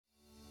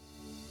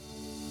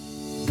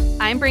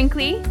I'm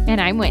Brinkley. And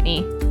I'm Whitney.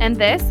 And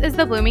this is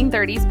the Blooming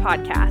 30s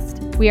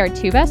podcast. We are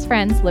two best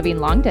friends living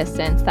long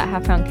distance that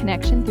have found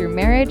connection through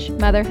marriage,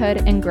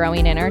 motherhood, and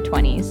growing in our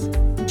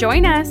 20s.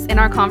 Join us in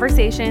our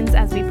conversations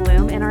as we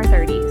bloom in our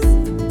 30s.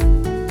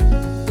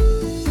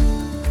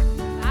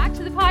 Back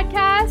to the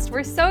podcast.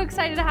 We're so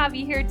excited to have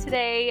you here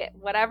today,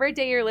 whatever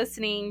day you're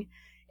listening.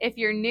 If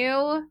you're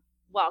new,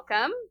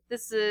 welcome.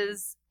 This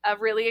is a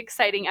really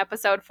exciting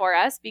episode for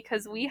us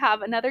because we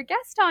have another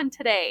guest on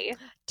today.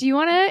 Do you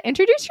want to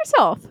introduce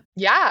yourself?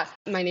 Yeah,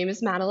 my name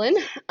is Madeline.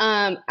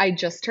 I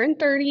just turned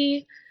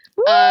 30.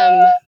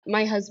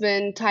 My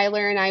husband,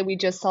 Tyler, and I, we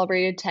just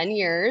celebrated 10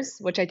 years,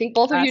 which I think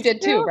both of you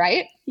did too,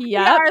 right?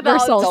 Yeah, we're the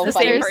same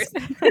solsticers.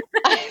 person.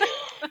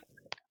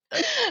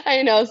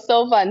 I know,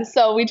 so fun.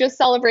 So we just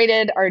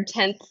celebrated our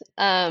 10th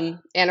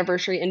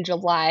anniversary in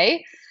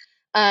July.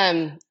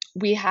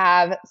 We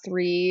have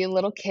 3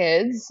 little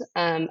kids.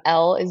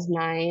 Elle is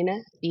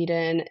 9,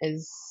 Eden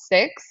is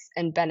 6,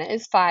 and Bennett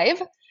is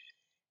 5.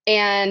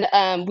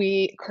 And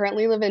we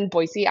currently live in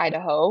Boise,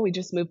 Idaho. We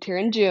just moved here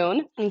in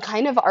June. And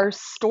kind of our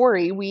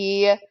story,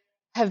 we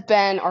have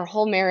been our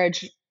whole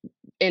marriage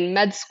in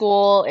med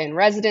school, in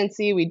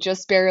residency. We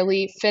just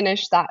barely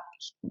finished that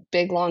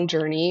big, long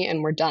journey,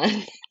 and we're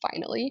done,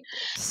 finally.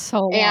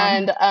 So long.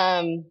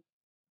 And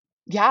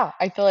yeah,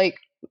 I feel like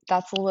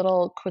that's a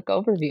little quick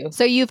overview.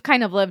 So you've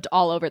kind of lived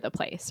all over the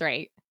place,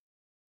 right?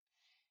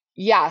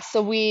 Yeah,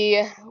 so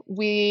we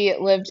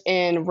lived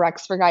in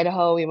Rexburg,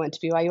 Idaho. We went to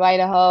BYU,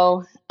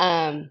 Idaho.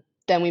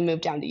 Then we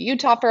moved down to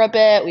Utah for a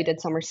bit. We did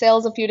summer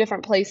sales a few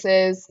different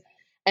places.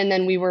 And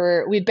then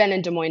we'd been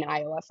in Des Moines,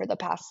 Iowa for the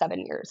past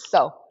 7 years.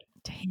 So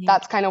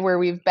that's kind of where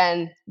we've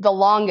been the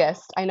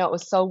longest. I know it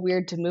was so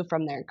weird to move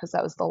from there because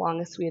that was the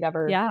longest we had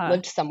ever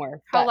lived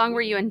somewhere. How long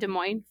were you in Des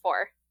Moines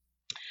for?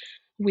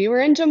 We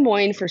were in Des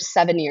Moines for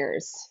 7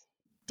 years.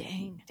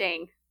 Dang.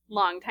 It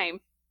Long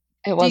time.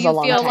 was a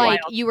long time. Do you feel like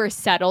you were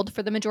settled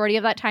for the majority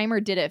of that time, or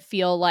did it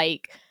feel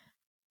like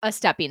a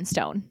stepping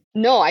stone?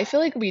 No, I feel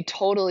like we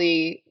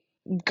totally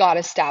got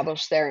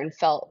established there and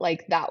felt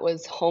like that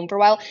was home for a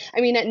while.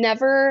 I mean, I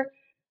never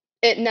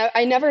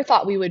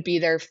thought we would be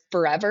there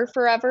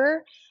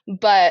forever,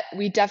 but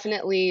we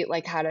definitely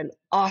like had an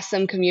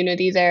awesome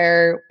community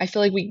there. I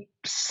feel like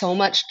so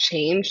much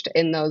changed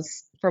in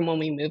those from when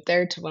we moved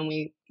there to when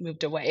we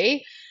moved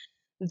away,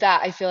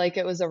 that I feel like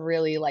it was a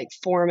really like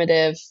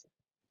formative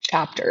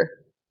chapter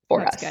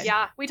for us. Good.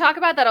 Yeah, we talk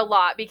about that a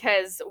lot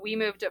because we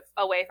moved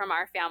away from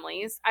our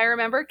families. I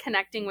remember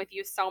connecting with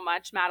you so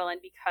much, Madeline,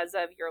 because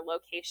of your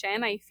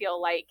location. I feel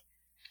like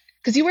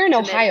because you were in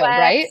Ohio,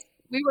 right?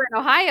 We were in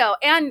Ohio,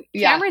 and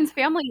Cameron's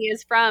family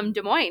is from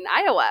Des Moines,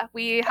 Iowa.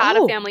 We had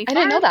a family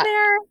farm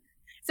there.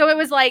 So it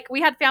was like we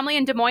had family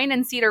in Des Moines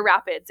and Cedar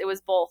Rapids. It was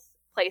both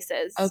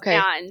places. Okay.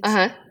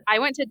 And I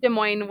went to Des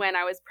Moines when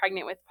I was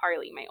pregnant with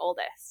Parley, my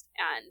oldest,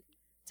 and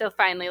to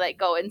finally like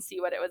go and see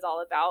what it was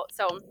all about.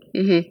 So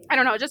I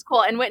don't know, just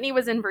cool. And Whitney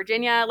was in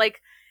Virginia. Like,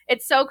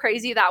 it's so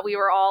crazy that we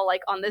were all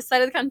like on this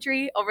side of the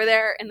country over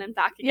there and then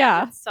back again.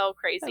 Yeah. It's so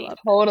crazy.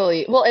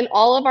 Totally. Well, and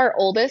all of our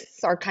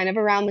oldest are kind of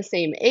around the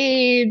same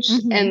age.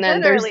 And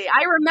then literally,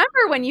 I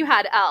remember when you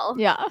had Elle.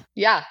 Yeah.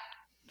 Yeah.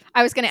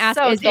 I was going to ask,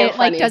 So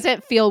like, does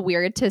it feel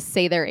weird to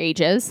say their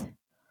ages?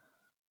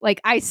 Like,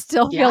 I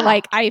still feel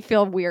like I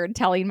feel weird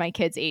telling my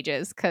kids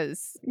ages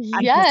because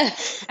I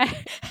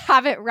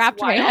haven't wrapped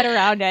my head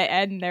around it,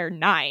 and they're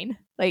 9.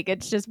 Like,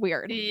 it's just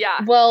weird.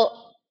 Yeah.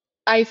 Well,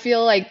 I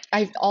feel like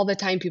all the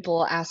time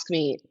people ask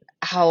me,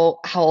 how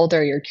old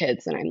are your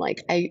kids? And I'm like,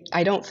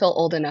 I don't feel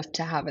old enough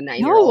to have a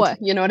 9-year-old. No.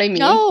 You know what I mean?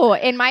 No.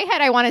 In my head,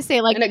 I want to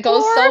say like, and it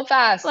goes so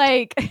fast.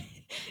 Like,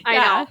 I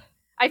know.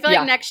 I feel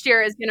like next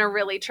year is going to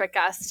really trick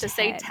us to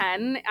say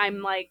 10.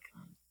 I'm like,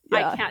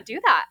 I can't do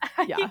that.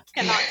 I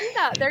cannot do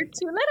that. They're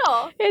too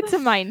little. It's a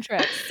mind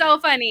trip. So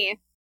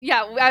funny.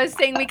 Yeah, I was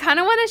saying we kind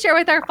of want to share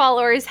with our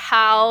followers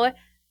how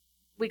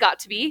we got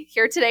to be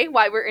here today,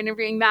 why we're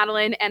interviewing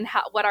Madeline, and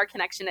what our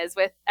connection is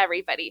with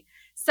everybody.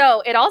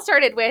 So it all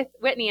started with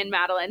Whitney and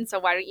Madeline. So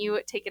why don't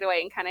you take it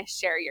away and kind of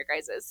share your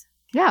guys'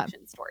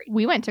 connection story?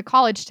 We went to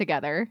college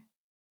together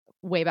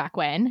way back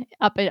when,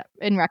 up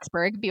in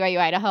Rexburg, BYU,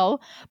 Idaho.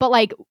 But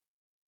like,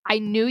 I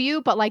knew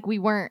you, but like we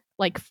weren't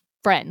like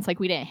friends. Like,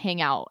 we didn't hang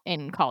out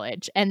in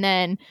college. And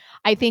then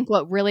I think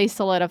what really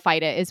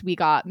solidified it is we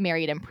got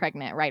married and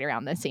pregnant right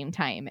around the same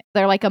time.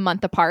 They're like a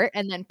month apart.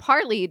 And then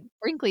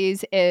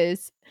Brinkley's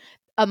is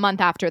a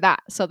month after that.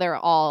 So they're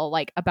all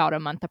like about a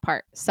month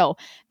apart. So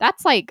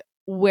that's like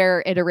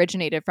where it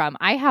originated from.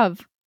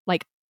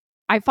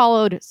 I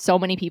followed so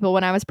many people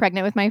when I was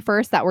pregnant with my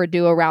first that were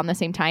due around the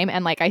same time.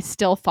 And like, I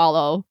still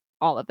follow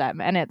all of them.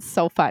 And it's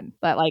so fun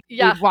that like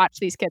we've watched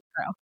these kids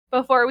grow.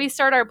 Before we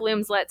start our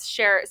blooms, let's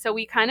share. So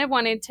we kind of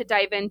wanted to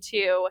dive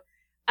into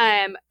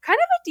kind of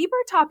a deeper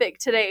topic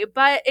today,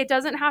 but it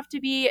doesn't have to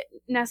be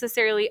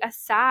necessarily a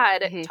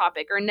sad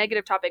topic or a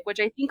negative topic,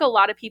 which I think a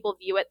lot of people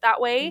view it that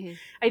way.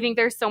 I think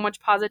there's so much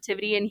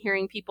positivity in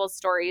hearing people's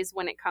stories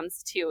when it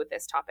comes to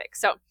this topic.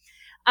 So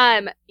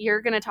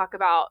you're going to talk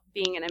about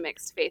being in a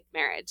mixed faith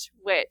marriage,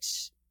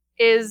 which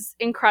is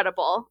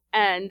incredible.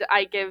 And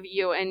I give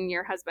you and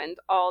your husband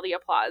all the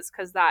applause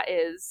because that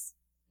is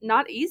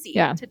not easy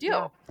to do.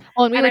 Yeah.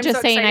 Well, and we were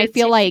just saying, I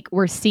feel like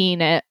we're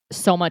seeing it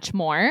so much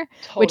more,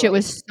 which it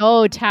was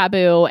so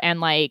taboo and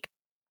like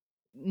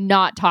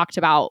not talked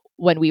about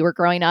when we were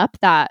growing up,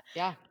 that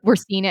we're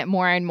seeing it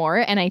more and more.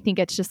 And I think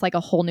it's just like a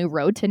whole new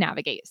road to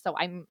navigate. So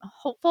I'm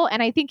hopeful.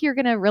 And I think you're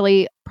going to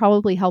really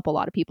probably help a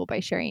lot of people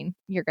by sharing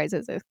your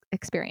guys'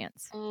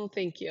 experience. Oh,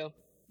 thank you.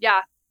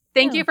 Yeah.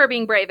 Thank you for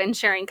being brave and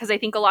sharing, because I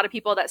think a lot of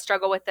people that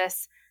struggle with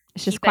this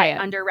it's just quiet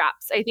under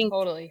wraps. I think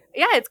totally.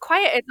 Yeah, it's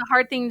quiet. It's a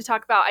hard thing to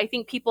talk about. I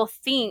think people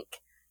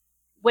think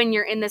when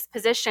you're in this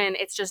position,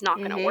 it's just not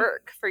going to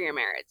work for your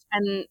marriage.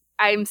 And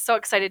I'm so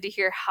excited to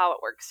hear how it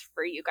works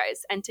for you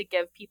guys and to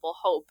give people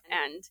hope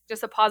and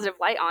just a positive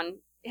light on,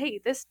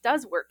 hey, this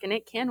does work and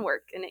it can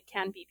work and it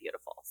can be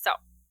beautiful. So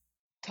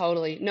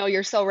totally. No,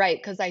 you're so right.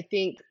 Because I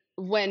think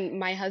when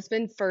my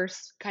husband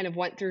first kind of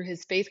went through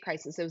his faith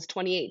crisis, it was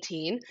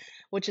 2018,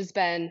 which has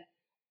been,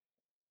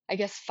 I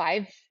guess,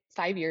 five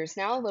years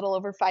now, a little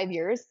over 5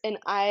 years. And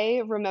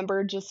I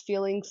remember just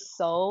feeling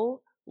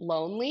so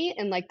lonely,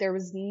 and like there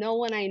was no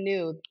one I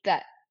knew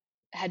that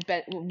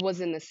was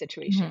in this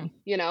situation,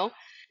 you know?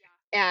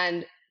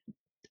 And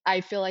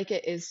I feel like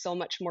it is so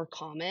much more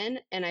common.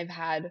 And I've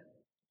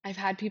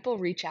had people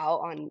reach out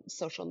on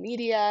social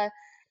media,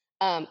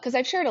 because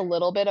I've shared a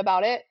little bit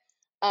about it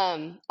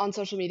on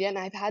social media, and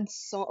I've had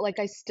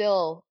I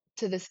still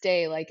to this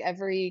day, like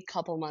every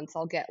couple months,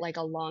 I'll get like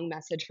a long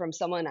message from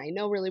someone I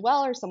know really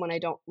well or someone I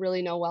don't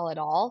really know well at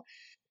all.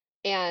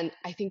 And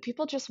I think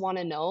people just want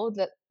to know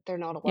that they're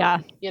not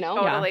alone, you know?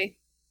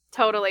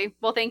 Totally.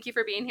 Well, thank you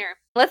for being here.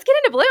 Let's get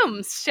into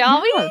blooms,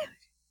 shall we?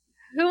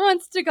 Who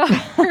wants to go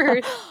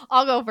first?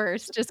 I'll go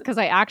first, just because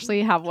I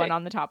actually have one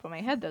on the top of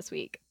my head this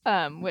week,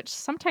 which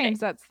sometimes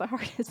that's the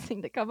hardest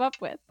thing to come up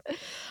with.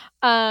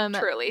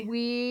 Truly.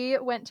 We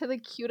went to the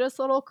cutest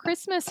little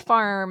Christmas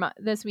farm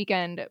this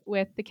weekend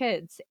with the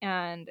kids,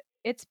 and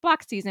it's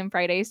Black Season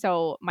Friday,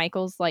 so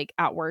Michael's like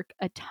at work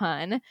a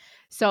ton.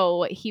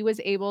 So he was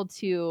able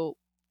to,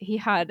 we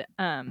had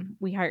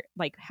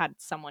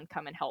someone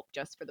come and help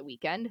just for the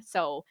weekend.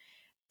 So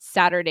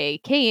Saturday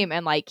came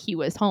and like he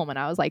was home, and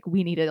I was like,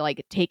 we need to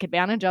like take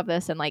advantage of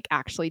this and like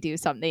actually do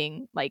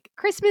something like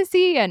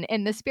Christmassy and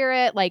in the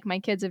spirit. Like my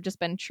kids have just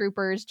been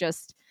troopers,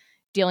 just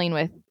dealing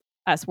with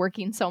us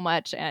working so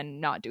much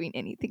and not doing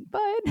anything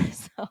fun.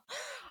 So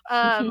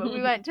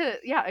we went to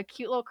a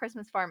cute little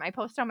Christmas farm. I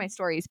post on my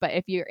stories, but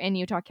if you're in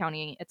Utah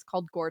County, it's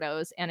called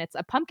Gordo's, and it's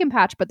a pumpkin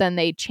patch, but then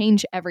they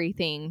change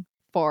everything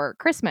for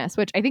Christmas,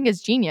 which I think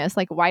is genius.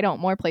 Like, why don't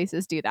more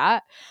places do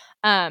that?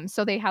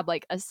 So they had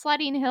like a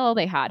sledding hill,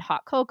 they had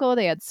hot cocoa,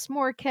 they had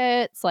s'more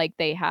kits, like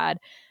they had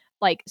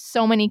like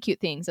so many cute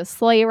things, a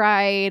sleigh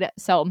ride.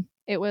 So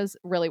it was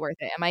really worth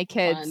it. And my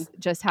kids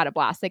just had a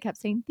blast. They kept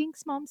saying,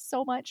 "Thanks, Mom,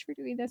 so much for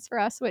doing this for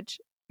us,"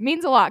 which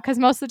means a lot because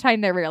most of the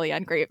time they're really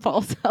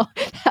ungrateful. So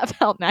that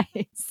felt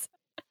nice.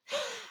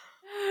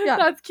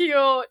 That's cute.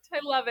 I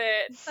love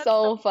it. That's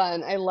so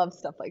fun. I love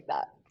stuff like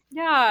that.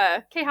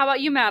 Yeah. Okay, how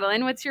about you,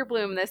 Madeline? What's your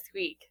bloom this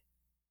week?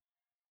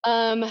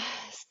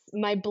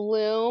 My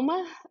bloom.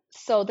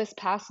 So this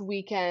past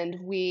weekend,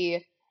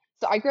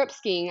 I grew up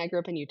skiing. I grew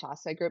up in Utah,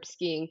 so I grew up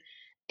skiing,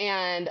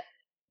 and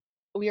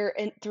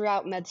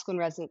throughout med school and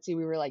residency,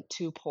 we were like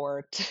too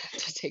poor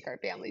to take our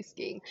family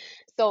skiing.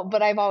 So,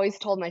 but I've always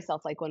told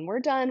myself, like, when we're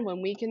done,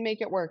 when we can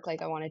make it work,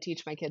 like I want to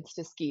teach my kids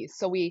to ski.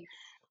 So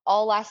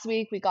all last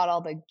week, we got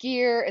all the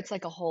gear. It's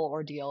like a whole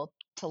ordeal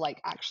to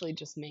like actually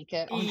just make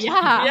it.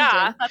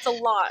 Yeah, that's a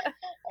lot.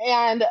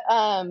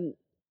 And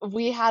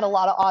we had a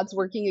lot of odds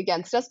working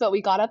against us, but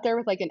we got up there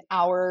with like an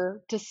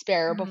hour to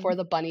spare before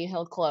the bunny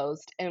hill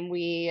closed, and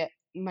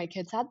my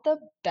kids had the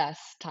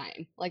best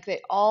time. Like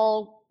they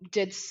all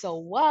did so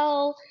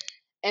well,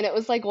 and it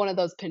was like one of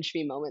those pinch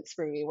me moments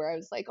for me where I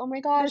was like, oh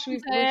my gosh, we're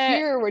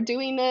here, we're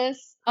doing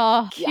this.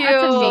 Oh, cute.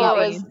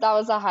 So that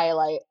was a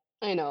highlight.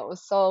 I know, it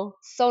was so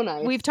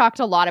nice. We've talked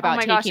a lot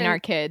about taking our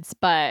kids,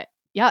 but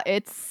yeah,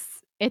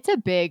 it's a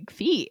big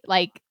feat.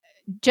 Like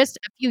just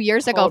a few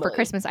years ago for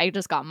Christmas, I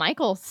just got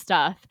Michael's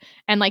stuff,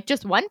 and like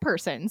just one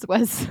person's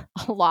was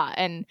a lot,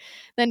 and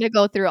then to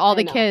go through all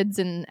the kids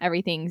and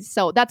everything.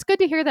 So that's good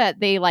to hear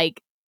that they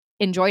like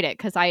enjoyed it,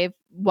 because I've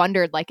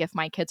wondered like if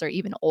my kids are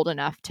even old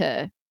enough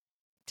to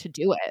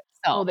do it.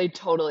 So they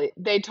totally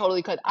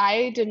could.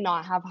 I did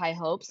not have high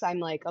hopes. I'm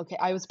like, okay,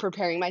 I was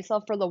preparing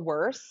myself for the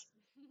worst,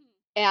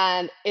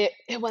 and it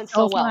went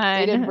so well.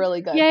 They did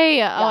really good. Yay!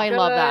 Yeah. Oh, I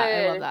love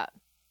that.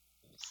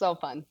 So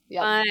fun.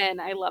 Yeah. Fun.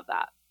 I love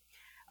that.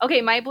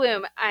 Okay, my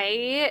bloom.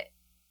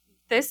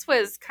 This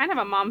was kind of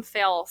a mom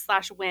fail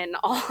 / win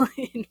all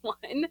in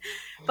one,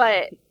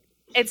 but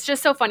it's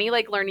just so funny,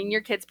 like learning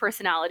your kids'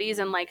 personalities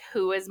and like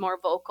who is more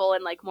vocal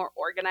and like more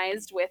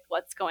organized with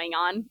what's going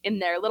on in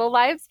their little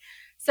lives.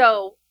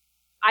 So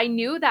I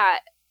knew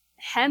that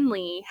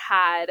Henley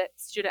had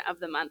Student of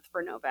the Month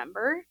for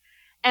November,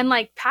 and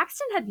like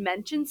Paxton had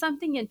mentioned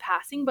something in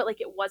passing, but like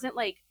it wasn't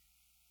like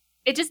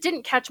it just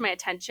didn't catch my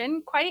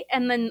attention quite.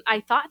 And then I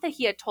thought that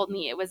he had told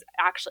me it was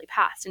actually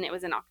passed and it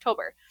was in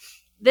October.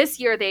 This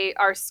year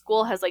our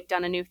school has like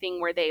done a new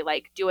thing where they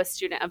like do a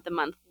student of the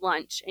month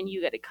lunch, and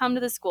you get to come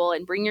to the school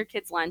and bring your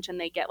kids lunch and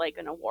they get like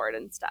an award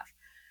and stuff.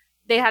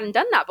 They hadn't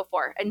done that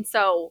before. And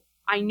so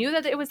I knew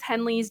that it was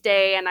Henley's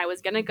day and I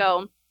was going to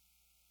go.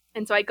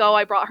 And so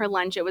I brought her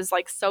lunch. It was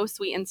like so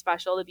sweet and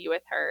special to be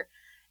with her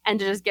and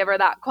to just give her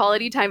that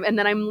quality time. And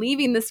then I'm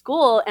leaving the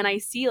school and I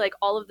see like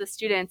all of the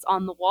students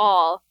on the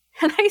wall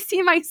and I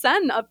see my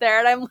son up there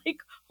and I'm like,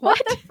 what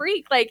the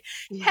freak? Like,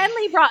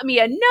 Henley brought me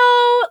a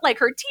note, like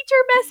her teacher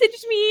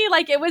messaged me,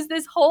 like it was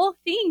this whole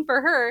thing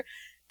for her.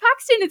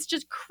 Paxton, it's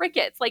just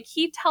crickets. Like,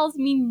 he tells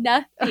me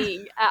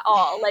nothing at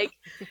all. Like,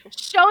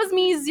 shows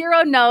me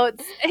zero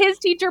notes. His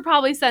teacher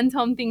probably sends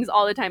home things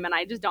all the time and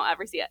I just don't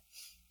ever see it.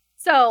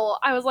 So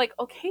I was like,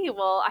 okay,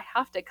 well, I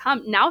have to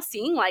come. Now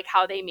seeing like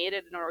how they made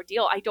it an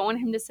ordeal, I don't want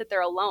him to sit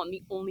there alone,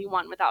 the only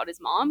one without his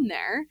mom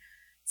there.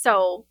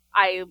 So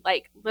I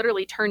like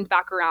literally turned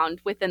back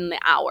around within the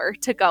hour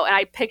to go, and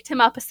I picked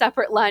him up a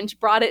separate lunch,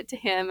 brought it to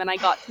him, and I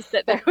got to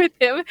sit there with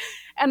him.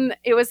 And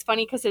it was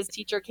funny because his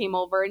teacher came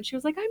over and she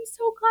was like, I'm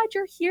so glad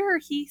you're here.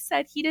 He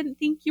said he didn't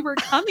think you were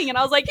coming. And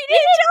I was like, he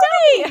didn't tell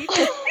me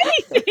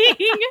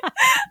anything.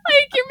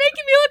 Like, you're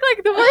making me look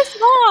like the worst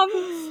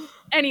mom.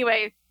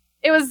 Anyway,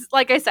 it was,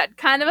 like I said,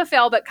 kind of a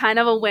fail, but kind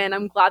of a win.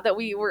 I'm glad that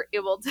we were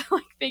able to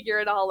like figure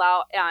it all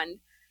out, and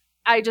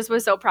I just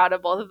was so proud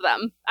of both of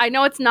them. I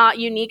know it's not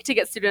unique to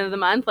get student of the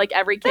month. Like,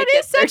 every kid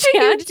gets their chance. That is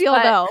such a huge deal,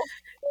 though.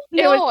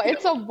 No,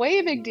 it's a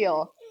way big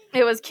deal.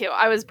 It was cute.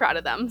 I was proud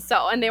of them.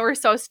 So, and they were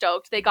so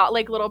stoked. They got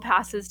like little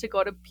passes to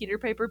go to Peter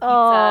Piper Pizza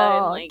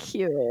and like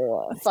cute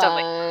stuff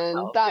fun.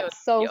 like that. So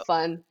that's so cute.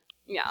 Fun.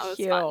 Yeah, it was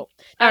cute. fun.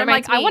 And I'm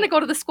like, I want to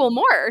go to the school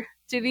more.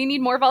 Do we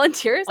need more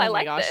volunteers? Oh I my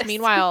like gosh. this.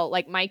 Meanwhile,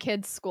 like my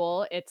kid's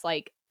school, it's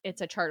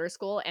a charter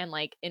school, and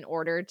like in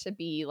order to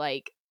be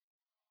like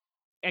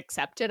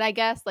accepted, I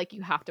guess, like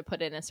you have to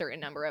put in a certain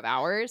number of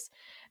hours,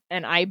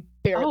 and I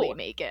barely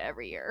make it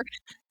every year.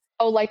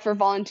 Oh, like for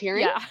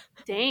volunteering? Yeah.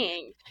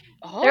 Dang.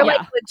 Oh, they're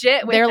like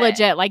legit with They're it.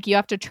 legit. Like, you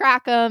have to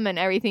track them and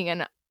everything,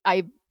 and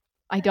I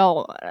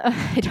don't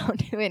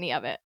do any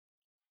of it.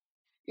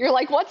 You're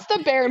like, what's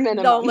the bare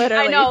minimum? No,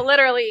 literally. I know,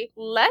 literally.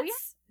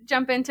 Let's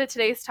jump into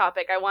today's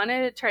topic. I want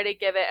to try to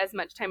give it as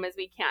much time as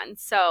we can.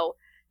 So,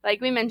 like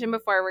we mentioned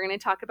before, we're going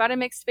to talk about a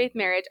mixed faith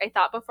marriage. I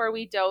thought before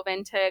we dove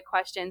into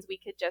questions, we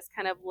could just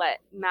kind of let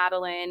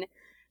Madeline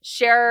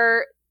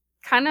share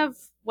kind of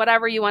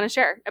whatever you want to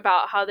share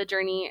about how the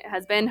journey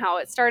has been, how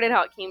it started,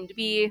 how it came to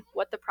be,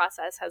 what the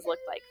process has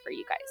looked like for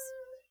you guys.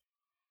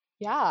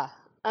 Yeah.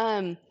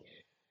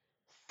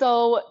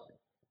 So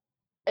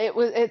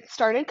it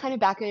started kind of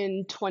back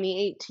in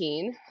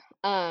 2018.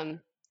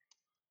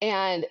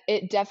 And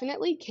it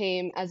definitely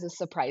came as a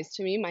surprise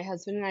to me. My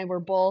husband and I were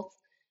both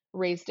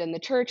raised in the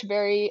church,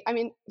 I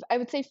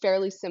would say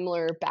fairly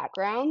similar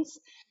backgrounds.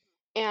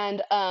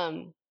 And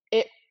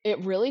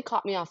it really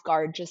caught me off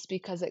guard just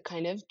because he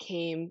kind of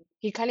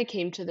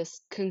came to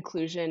this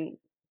conclusion,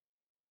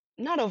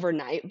 not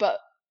overnight, but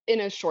in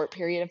a short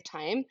period of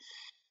time,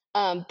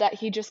 that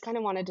he just kind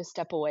of wanted to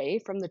step away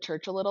from the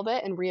church a little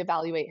bit and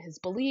reevaluate his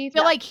beliefs. I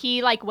feel like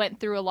he like went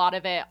through a lot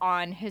of it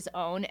on his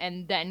own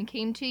and then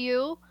came to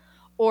you,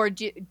 or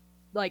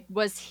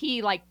was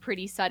he like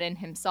pretty sudden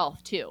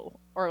himself too,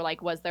 or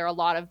like was there a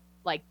lot of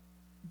like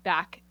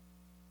back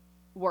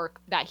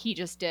work that he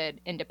just did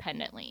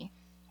independently,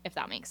 if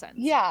that makes sense?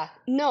 Yeah,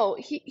 no,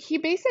 he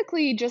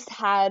basically just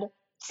had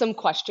some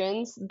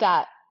questions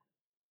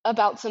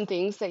about some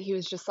things that he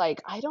was just like,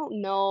 I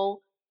don't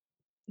know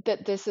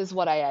that this is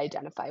what I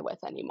identify with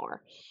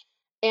anymore.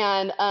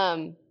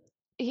 And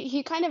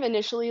he kind of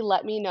initially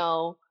let me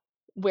know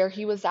where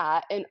he was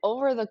at, and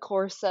over the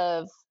course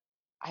of,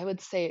 I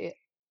would say,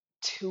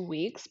 2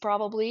 weeks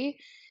probably,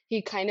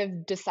 he kind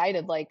of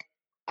decided like,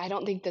 I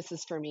don't think this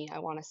is for me. I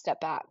want to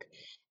step back.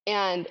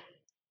 And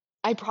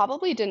I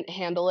probably didn't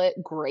handle it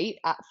great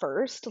at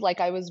first. Like,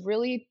 I was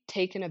really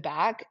taken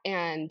aback,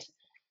 and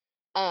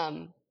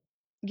um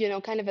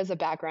kind of as a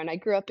background, I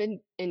grew up in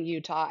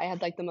Utah. I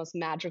had like the most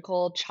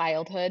magical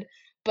childhood,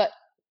 but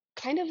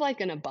kind of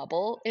like in a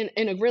bubble, in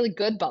a really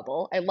good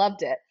bubble. I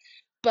loved it.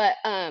 But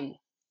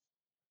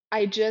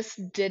I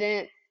just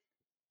didn't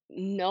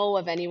know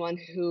of anyone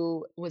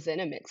who was in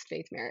a mixed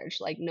faith marriage.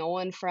 Like, no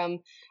one from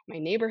my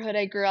neighborhood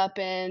I grew up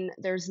in.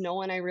 There's no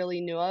one I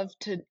really knew of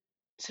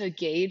to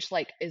gauge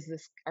like,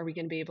 are we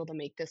going to be able to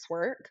make this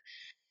work?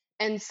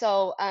 And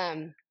so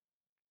I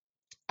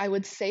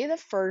would say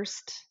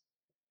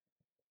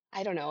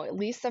I don't know, at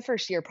least the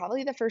first year,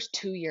 probably the first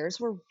 2 years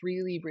were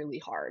really, really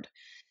hard.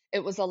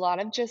 It was a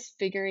lot of just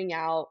figuring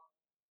out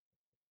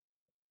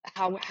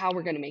how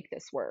we're going to make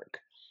this work.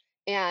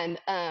 And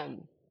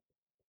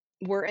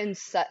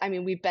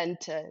we've been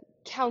to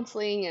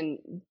counseling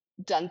and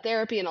done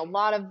therapy, and a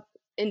lot of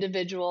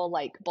individual,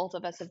 like both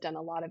of us have done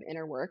a lot of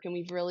inner work, and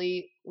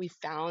we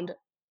found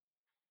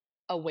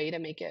a way to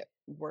make it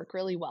work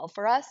really well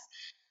for us.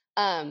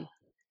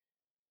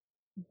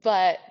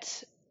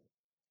 But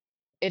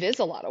it is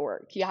a lot of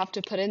work. You have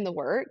to put in the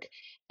work.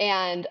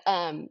 And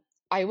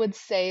I would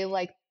say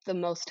like the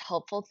most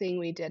helpful thing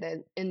we did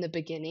in the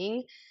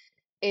beginning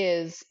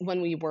is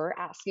when we were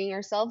asking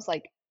ourselves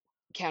like,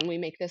 can we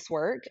make this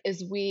work?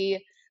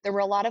 There were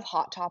a lot of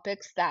hot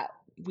topics that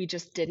we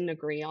just didn't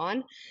agree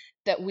on,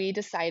 that we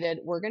decided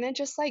we're going to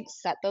just like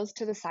set those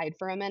to the side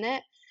for a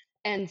minute.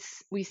 And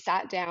we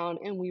sat down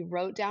and we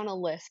wrote down a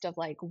list of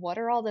like, what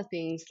are all the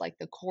things, like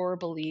the core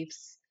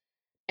beliefs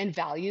and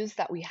values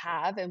that we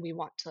have and we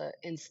want to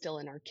instill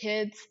in our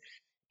kids.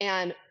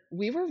 And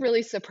we were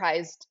really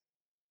surprised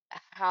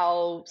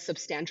how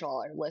substantial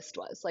our list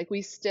was. Like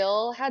we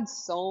still had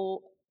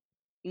so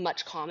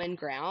much common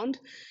ground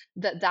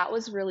that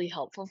was really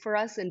helpful for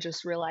us, and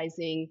just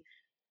realizing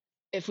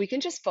if we can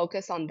just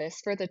focus on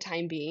this for the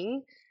time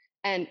being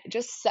and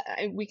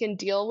we can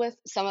deal with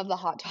some of the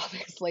hot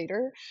topics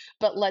later,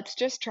 but let's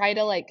just try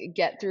to like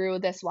get through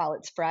this while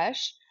it's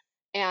fresh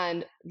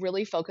and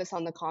really focus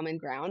on the common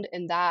ground.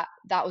 And that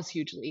was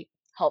hugely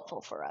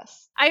helpful for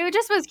us. I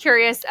just was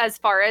curious as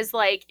far as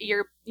like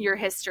your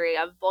history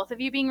of both of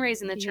you being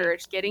raised in the Mhm.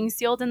 church, getting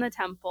sealed in the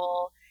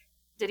temple.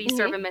 Did he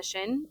serve a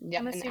mission? Yeah,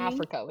 I'm in assuming.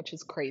 Africa, which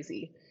is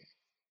crazy.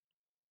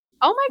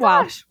 Oh my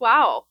Wow. gosh!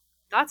 Wow,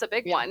 that's a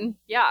big Yeah. one.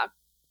 Yeah.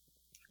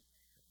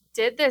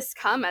 Did this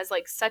come as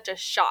like such a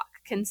shock,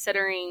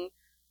 considering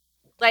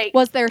like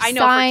Was there I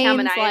know for Cam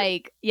and signs I,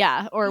 like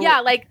yeah,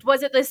 like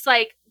was it this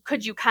like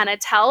could you kind of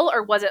tell,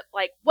 or was it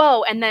like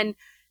whoa? And then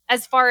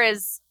as far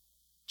as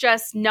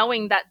just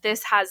knowing that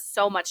this has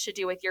so much to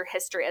do with your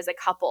history as a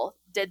couple,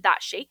 did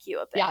that shake you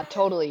a bit? Yeah,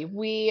 totally.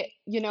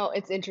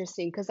 It's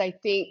interesting because I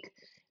think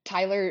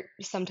Tyler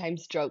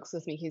sometimes jokes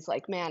with me. He's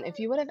like, "Man, if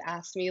you would have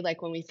asked me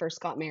like when we first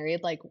got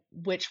married, like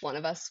which one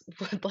of us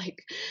would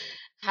like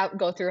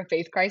go through a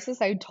faith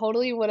crisis, I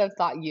totally would have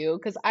thought you,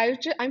 because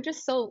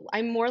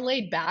I'm more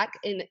laid back,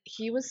 and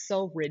he was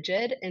so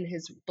rigid in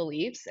his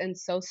beliefs and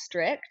so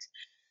strict.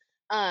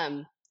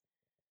 Um,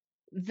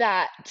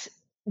 that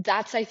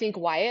that's I think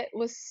why it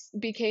was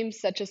became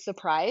such a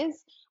surprise.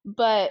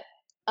 But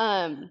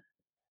um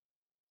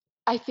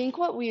I think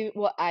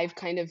what I've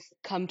kind of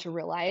come to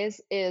realize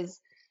is,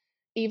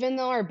 even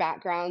though our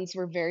backgrounds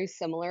were very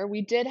similar,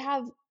 we did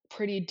have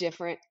pretty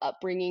different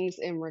upbringings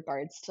in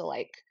regards to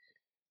like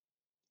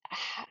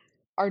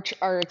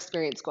our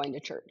experience going to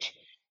church.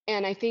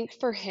 And I think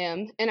for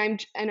him, and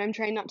I'm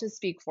trying not to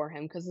speak for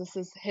him because this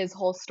is his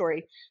whole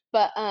story,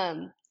 but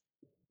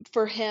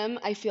for him,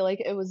 I feel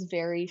like it was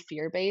very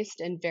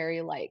fear-based and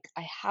very like,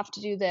 I have to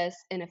do this,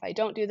 and if I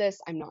don't do this,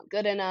 I'm not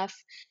good enough.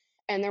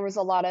 And there was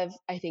a lot of,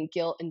 I think,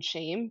 guilt and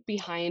shame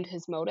behind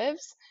his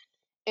motives.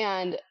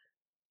 And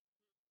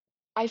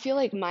I feel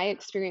like my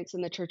experience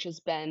in the church has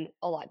been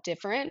a lot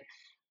different.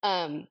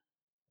 Um,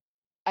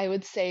 I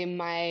would say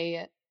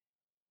my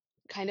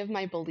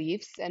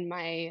beliefs and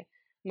my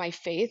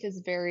faith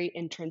is very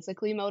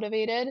intrinsically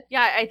motivated.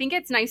 Yeah, I think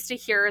it's nice to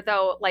hear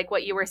though, like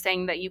what you were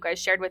saying that you guys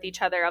shared with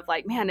each other of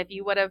like, man, if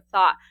you would have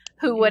thought,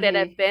 who would it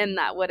have been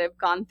that would have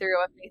gone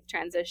through a faith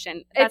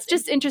transition? It's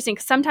just interesting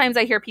because sometimes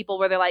I hear people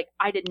where they're like,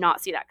 I did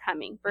not see that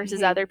coming,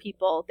 versus other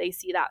people, they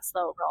see that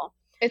slow roll.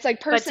 It's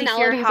like But to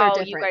hear personalities are how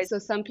you different. guys So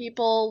some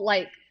people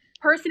like,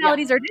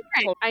 personalities are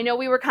different. I know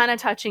we were kind of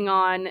touching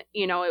on,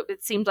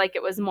 it seemed like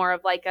it was more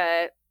of like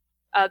a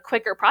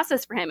quicker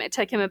process for him. It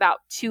took him about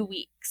 2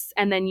 weeks.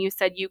 And then you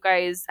said you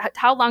guys,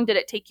 how long did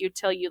it take you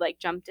till you like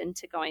jumped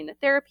into going to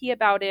therapy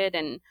about it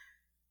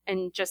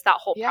and just that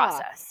whole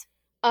process?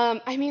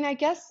 I mean, I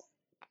guess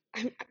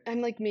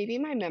I'm like, maybe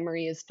my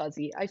memory is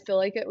fuzzy. I feel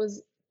like it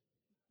was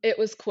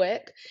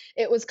quick.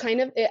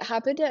 It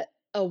happened at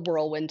a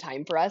whirlwind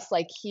time for us.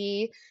 Like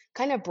he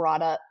kind of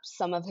brought up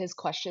some of his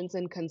questions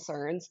and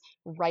concerns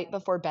right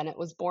before Bennett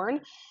was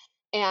born.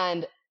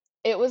 And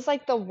it was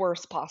like the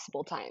worst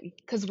possible time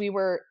because we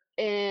were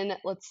in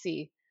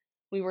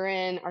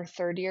our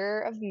third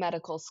year of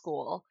medical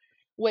school,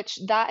 which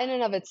that in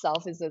and of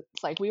itself it's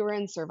like we were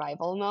in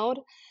survival mode.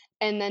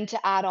 And then to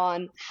add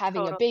on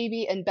having a Totally.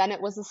 baby, and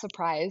Bennett was a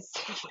surprise.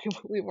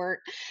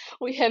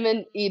 Him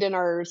and Eden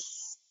are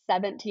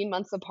 17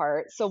 months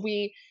apart. So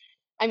we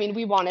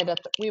wanted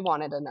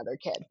another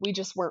kid. We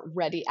just weren't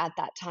ready at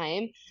that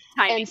time.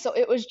 Timing. And so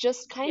it was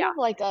just kind Yeah. of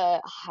like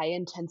a high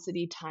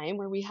intensity time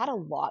where we had a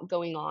lot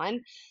going on,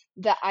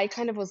 that I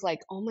kind of was like,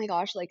 "Oh my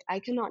gosh, like I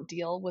cannot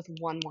deal with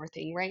one more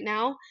thing right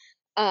now."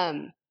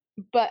 Um,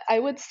 but I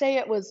would say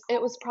it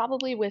was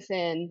probably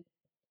within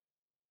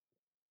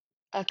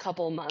a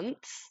couple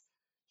months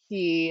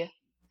he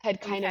had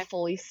kind of Okay.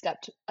 fully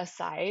stepped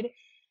aside.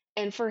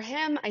 And for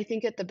him, I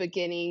think at the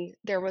beginning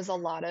there was a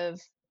lot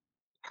of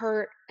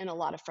hurt and a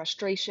lot of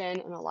frustration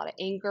and a lot of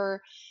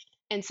anger.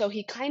 And so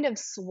he kind of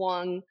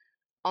swung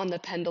on the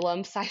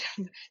pendulum side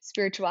of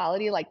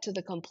spirituality, like to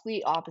the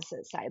complete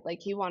opposite side. Like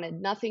he wanted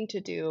nothing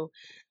to do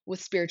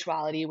with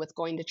spirituality, with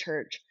going to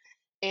church.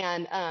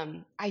 And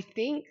I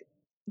think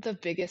the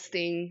biggest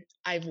thing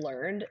I've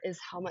learned is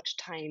how much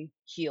time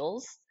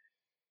heals.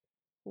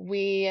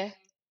 We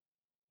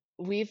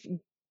we've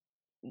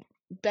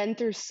been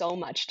through so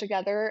much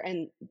together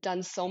and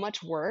done so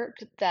much work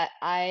that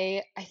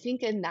I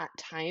think in that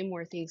time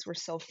where things were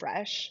so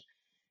fresh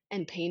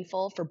and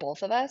painful for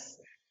both of us,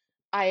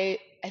 I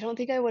don't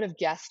think I would have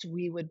guessed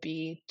we would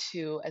be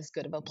to as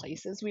good of a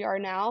place as we are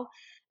now,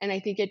 and I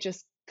think it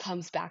just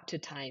comes back to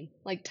time.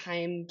 Like,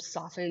 time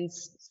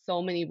softens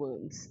so many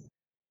wounds.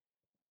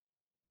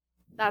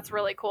 That's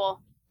really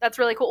cool. That's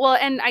really cool. Well,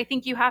 and I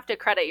think you have to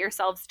credit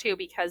yourselves too,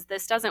 because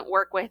this doesn't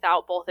work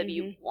without both of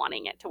you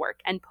wanting it to work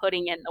and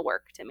putting in the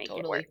work to make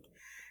it work.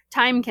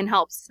 Time can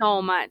help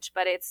so much,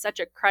 but it's such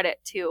a credit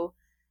to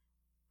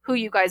who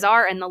you guys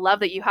are and the love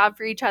that you have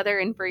for each other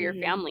and for your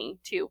family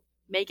to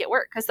make it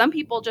work. Because some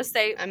people just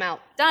say, I'm out.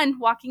 Done,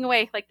 walking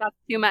away. Like, that's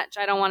too much.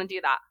 I don't want to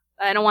do that.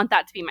 I don't want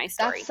that to be my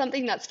story. That's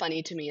something that's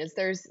funny to me is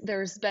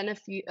there's been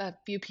a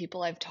few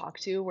people I've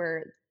talked to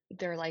where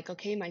they're like,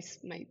 okay,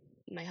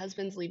 my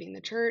husband's leaving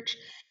the church,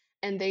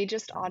 and they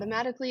just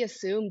automatically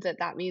assume that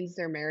that means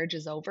their marriage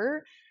is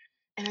over.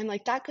 And I'm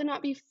like, that could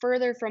not be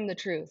further from the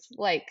truth.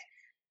 Like,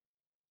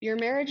 your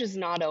marriage is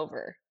not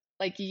over.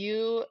 Like,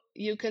 you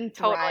can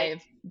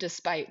thrive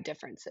despite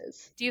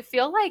differences. Do you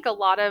feel like a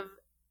lot of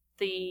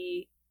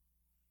the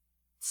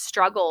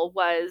struggle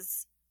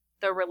was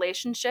the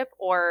relationship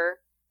or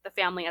the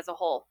family as a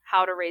whole?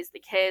 How to raise the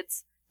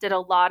kids? Did a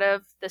lot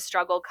of the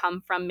struggle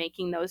come from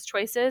making those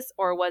choices,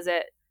 or was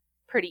it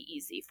pretty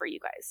easy for you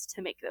guys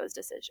to make those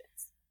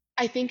decisions?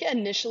 I think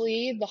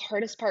initially the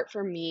hardest part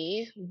for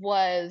me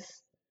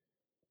was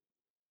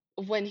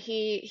when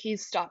he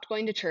stopped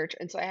going to church,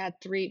 and so I had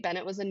 3.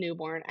 Bennett was a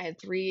newborn, I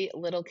had 3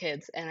 little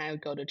kids, and I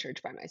would go to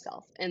church by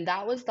myself, and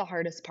that was the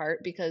hardest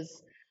part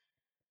because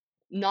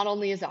not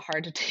only is it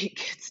hard to take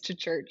kids to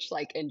church,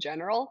 like, in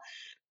general,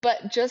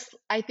 but just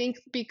I think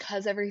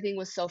because everything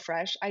was so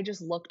fresh, I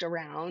just looked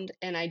around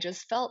and I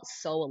just felt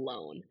so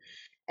alone.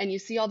 And you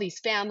see all these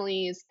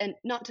families, and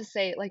not to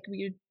say, like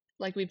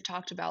we've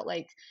talked about,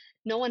 like,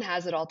 no one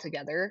has it all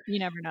together. You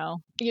never know.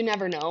 You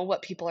never know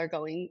what people are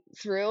going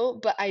through,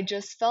 but I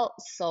just felt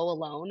so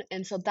alone,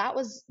 and so that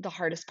was the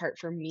hardest part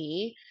for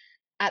me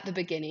at the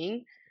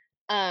beginning.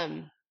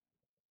 Um,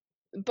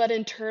 but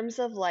in terms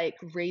of, like,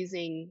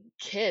 raising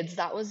kids,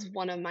 that was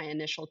one of my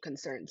initial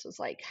concerns, was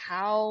like,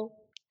 how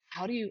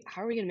are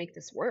we gonna make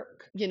this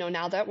work? You know,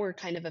 now that we're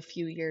kind of a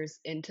few years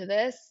into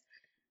this,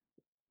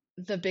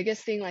 the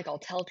biggest thing, like, I'll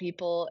tell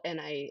people,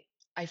 and I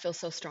feel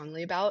so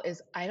strongly about,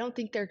 is I don't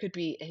think there could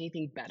be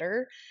anything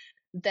better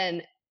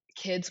than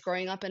kids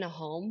growing up in a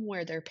home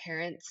where their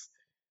parents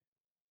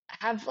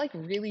have, like,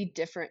 really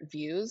different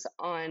views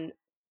on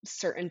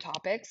certain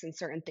topics and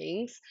certain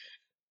things,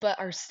 but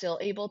are still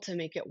able to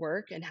make it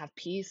work and have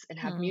peace and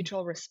have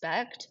mutual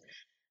respect.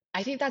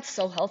 I think that's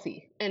so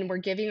healthy, and we're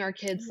giving our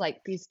kids, like,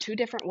 these 2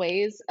 different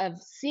ways of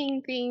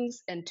seeing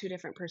things and 2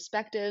 different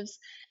perspectives,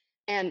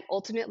 and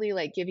ultimately,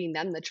 like, giving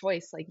them the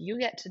choice, like, you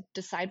get to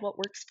decide what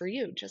works for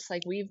you, just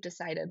like we've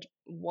decided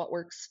what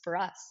works for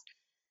us.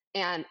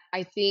 And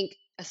I think,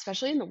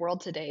 especially in the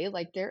world today,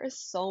 like, there is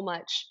so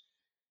much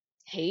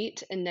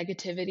hate and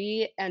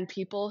negativity and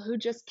people who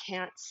just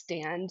can't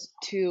stand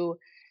to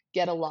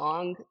get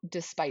along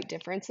despite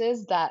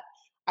differences, that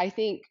I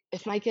think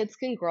if my kids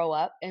can grow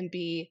up and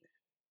be,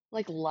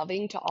 like,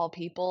 loving to all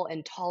people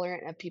and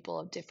tolerant of people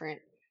of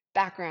different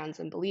backgrounds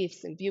and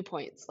beliefs and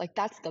viewpoints, like,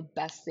 that's the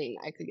best thing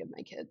I could give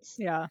my kids.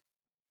 Yeah.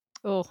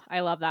 Oh,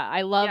 I love that.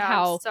 I love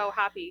how I'm so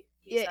happy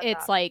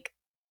it's like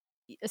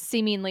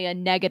seemingly a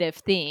negative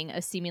thing,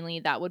 a seemingly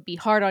that would be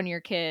hard on your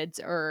kids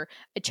or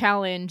a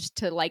challenge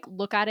to like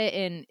look at it.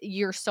 And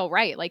you're so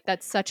right. Like,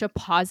 that's such a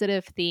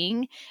positive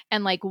thing.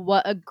 And like,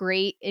 what a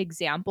great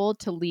example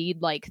to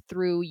lead like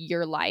through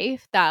your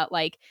life, that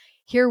like,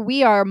 here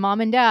we are,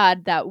 mom and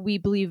dad, that we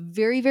believe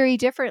very, very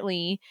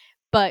differently,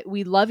 but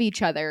we love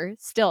each other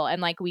still.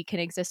 And like, we can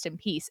exist in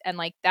peace. And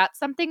like, that's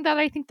something that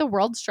I think the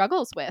world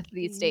struggles with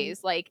these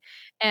days. Like,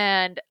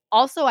 and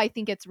also I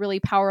think it's really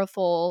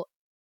powerful,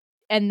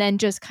 and then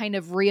just kind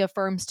of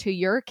reaffirms to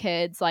your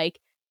kids, like,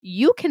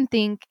 you can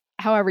think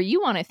however you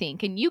want to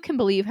think and you can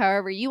believe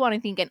however you want to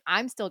think, and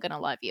I'm still going to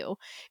love you.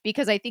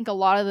 Because I think a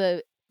lot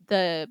of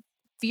the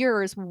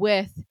fears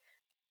with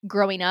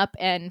growing up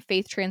and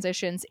faith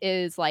transitions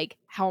is like,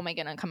 how am I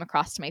going to come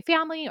across to my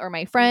family or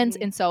my friends?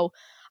 And so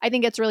I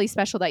think it's really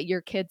special that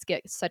your kids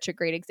get such a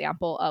great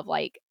example of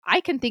like,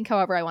 I can think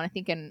however I want to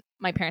think and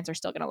my parents are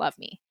still going to love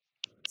me.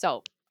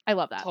 So I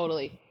love that.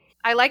 Totally.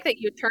 I like that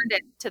you turned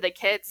it to the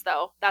kids,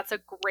 though. That's a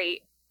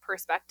great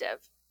perspective.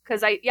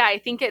 Because I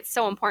think it's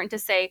so important to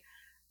say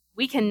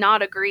we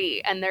cannot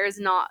agree, and there's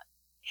not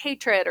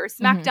hatred or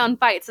smackdown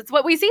fights. It's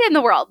what we see in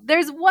the world.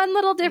 There's one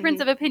little difference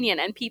of opinion,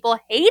 and people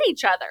hate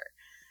each other.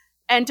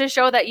 And to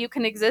show that you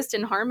can exist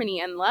in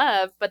harmony and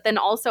love, but then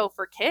also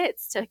for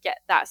kids to get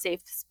that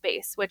safe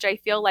space, which I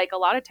feel like a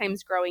lot of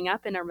times growing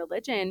up in a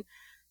religion,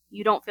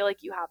 you don't feel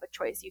like you have a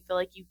choice. You feel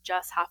like you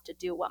just have to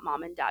do what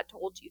mom and dad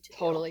told you to do.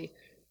 Totally.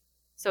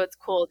 So it's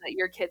cool that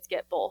your kids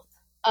get both.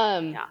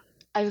 I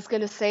was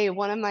gonna say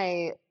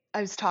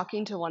I was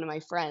talking to one of my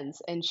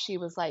friends, and she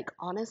was like,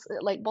 honestly,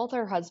 like, both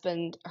her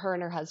and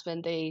her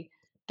husband, they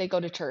go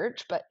to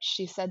church, but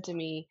she said to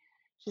me,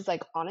 she's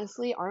like,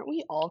 honestly, aren't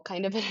we all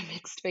kind of in a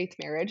mixed faith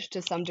marriage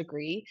to some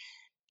degree?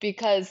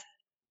 Because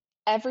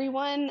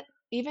everyone,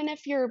 even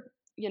if you're,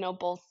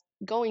 both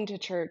going to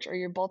church or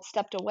you're both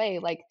stepped away,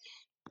 like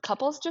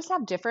couples just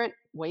have different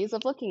ways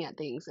of looking at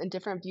things and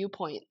different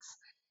viewpoints.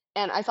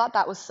 And I thought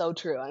that was so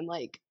true. I'm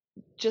like,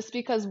 just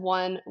because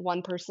one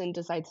person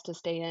decides to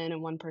stay in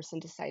and one person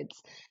decides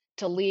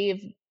to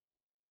leave,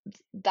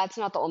 that's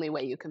not the only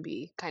way you can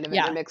be kind of in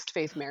a Yeah. mixed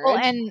faith Well,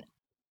 marriage. and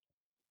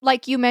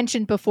like you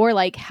mentioned before,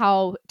 like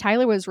how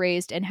Tyler was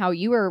raised and how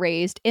you were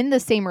raised in the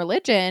same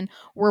religion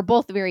were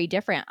both very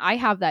different. I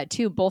have that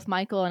too. Both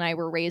Michael and I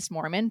were raised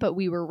Mormon, but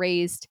we were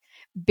raised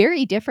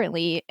very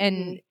differently.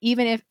 And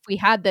even if we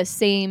had the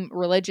same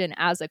religion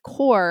as a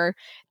core,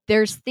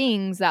 there's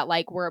things that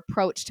like were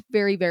approached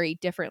very, very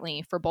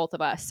differently for both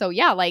of us. So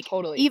yeah, like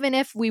Totally. even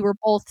if we were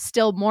both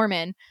still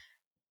Mormon,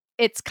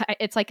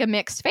 it's like a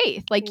mixed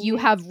faith. Like you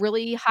have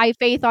really high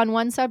faith on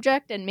one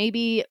subject and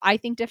maybe I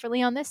think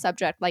differently on this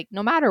subject. Like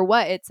no matter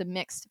what, it's a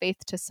mixed faith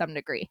to some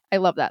degree. I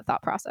love that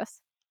thought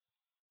process.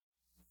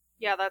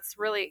 Yeah, that's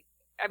really,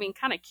 I mean,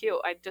 kind of cute.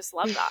 I just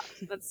love that.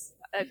 That's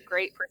a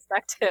great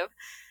perspective.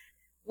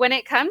 When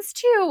it comes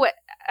to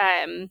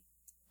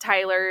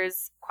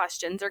Tyler's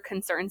questions or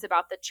concerns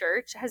about the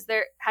church, have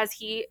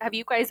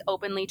you guys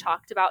openly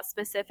talked about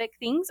specific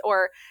things,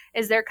 or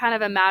is there kind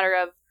of a matter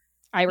of,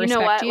 I you respect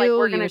know what, like you,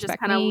 we're you gonna just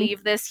respect kind of me.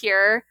 leave this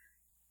here?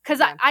 Because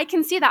Yeah. I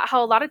can see that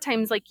how a lot of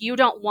times like you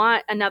don't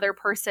want another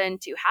person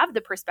to have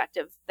the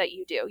perspective that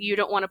you do. You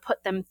don't want to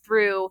put them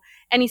through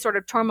any sort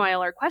of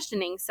turmoil or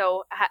questioning.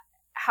 So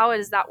how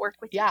does that work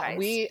with you Yeah,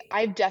 guys?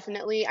 I've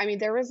definitely, I mean,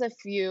 there was a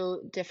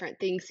few different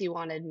things he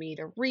wanted me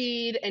to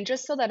read, and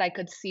just so that I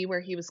could see where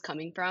he was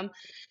coming from.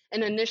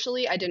 And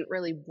initially, I didn't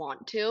really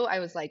want to. I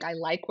was like, I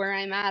like where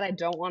I'm at. I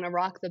don't want to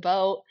rock the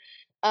boat.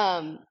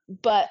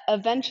 But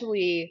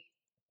eventually,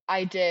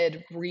 I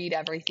did read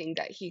everything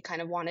that he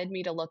kind of wanted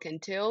me to look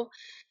into.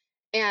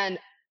 And,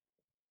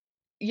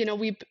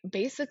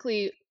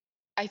 basically,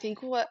 I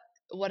think what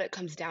it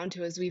comes down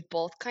to is we've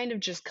both kind of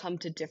just come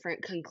to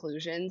different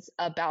conclusions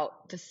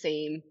about the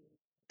same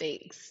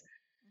things,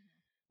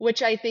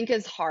 which I think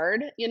is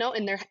hard,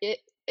 and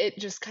it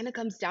just kind of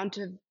comes down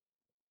to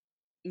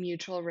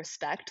mutual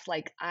respect.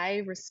 Like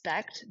I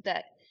respect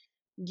that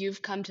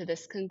you've come to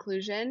this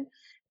conclusion,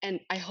 and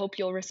I hope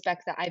you'll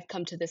respect that I've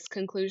come to this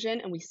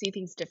conclusion, and we see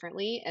things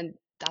differently, and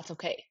that's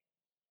okay.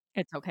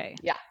 It's okay.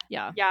 Yeah.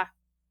 Yeah. Yeah.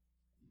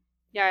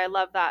 Yeah, I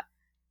love that.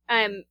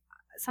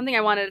 Something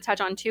I wanted to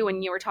touch on too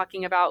when you were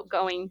talking about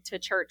going to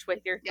church with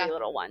your three Yeah.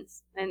 little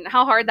ones and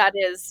how hard that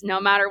is, no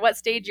matter what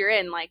stage you're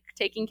in. Like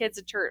taking kids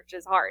to church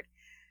is hard.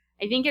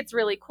 I think it's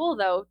really cool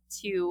though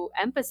to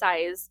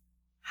emphasize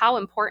how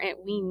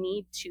important we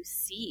need to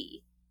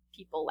see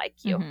people like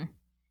you,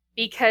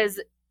 because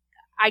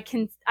I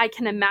can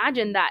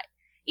imagine that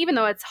even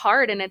though it's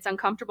hard and it's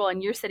uncomfortable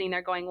and you're sitting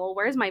there going, well,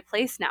 where's my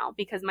place now?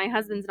 Because my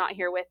husband's not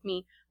here with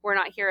me. We're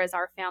not here as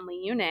our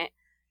family unit.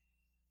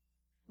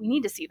 We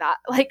need to see that.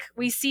 Like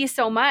we see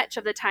so much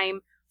of the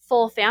time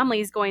full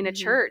families going to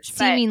church.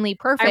 But Seemingly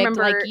perfect. I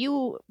remember, like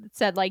you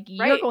said, like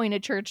you're right. going to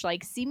church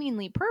like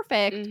seemingly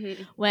perfect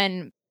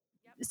when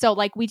so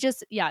like we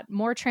just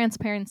more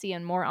transparency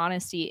and more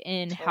honesty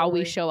in how we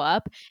Totally. show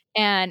up.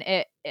 And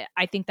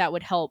I think that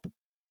would help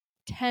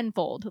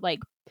tenfold. Like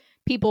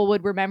people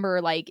would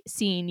remember like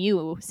seeing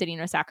you sitting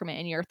in a sacrament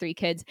and your three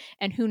kids,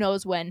 and who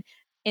knows when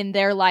in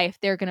their life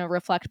they're gonna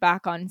reflect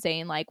back on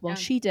saying like, well,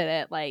 she did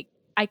it, like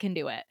I can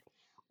do it.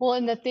 Well,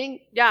 and it's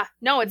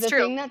the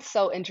true. thing that's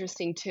so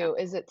interesting too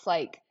is it's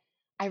like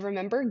I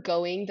remember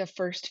going the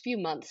first few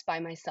months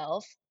by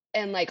myself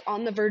and like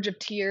on the verge of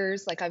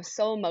tears, like I was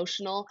so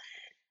emotional,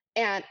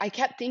 and I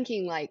kept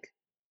thinking like,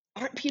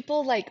 aren't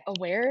people like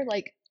aware?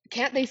 Like,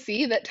 can't they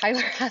see that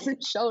Tyler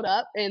hasn't showed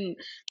up in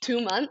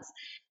 2 months?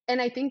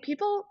 And I think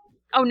people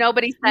Oh,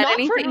 nobody said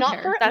anything?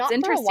 That's not for a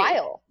interesting.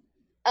 while.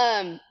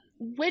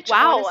 Which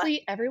Wow.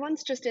 honestly,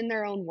 everyone's just in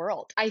their own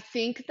world. I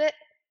think that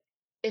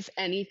if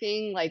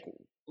anything, like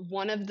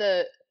one of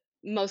the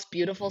most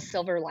beautiful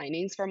silver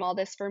linings from all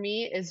this for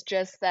me is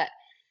just that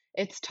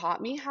it's taught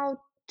me how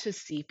to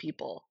see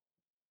people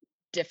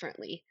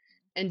differently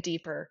and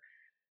deeper,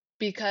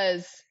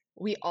 because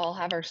we all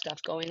have our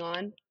stuff going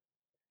on.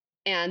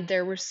 And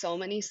there were so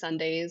many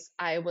Sundays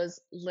I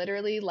was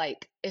literally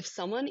like, if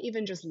someone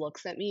even just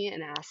looks at me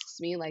and asks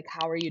me like,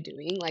 how are you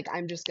doing? Like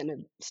I'm just going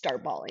to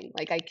start bawling.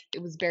 Like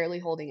it was barely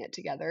holding it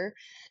together.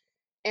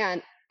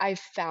 And I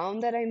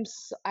found that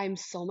I'm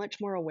so much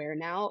more aware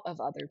now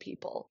of other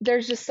people.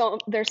 There's so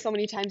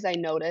many times I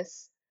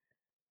notice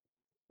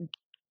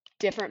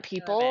different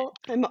people.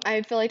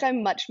 I feel like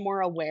I'm much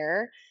more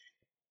aware,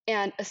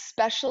 and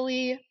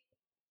especially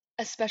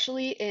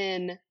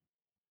in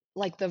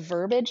like the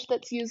verbiage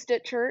that's used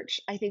at church.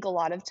 I think a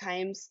lot of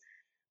times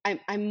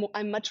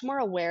I'm much more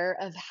aware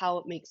of how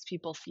it makes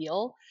people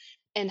feel,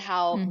 and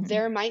how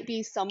there might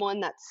be someone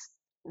that's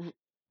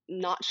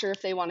not sure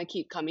if they want to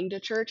keep coming to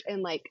church,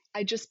 and like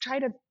I just try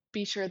to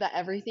be sure that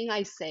everything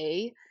I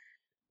say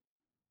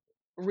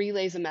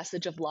relays a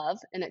message of love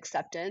and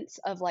acceptance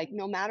of like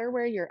no matter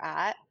where you're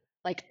at,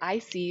 Like, I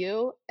see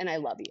you and I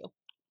love you.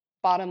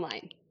 Bottom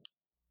line,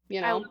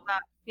 I love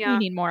that. We Yeah.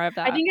 need more of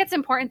that. I think it's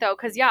important though,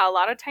 because yeah, a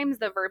lot of times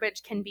the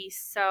verbiage can be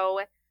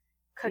so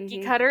cookie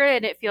Mhm. cutter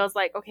and it feels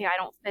like, okay, I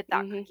don't fit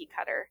that Mhm. cookie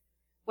cutter.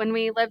 When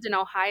we lived in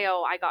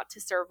Ohio, I got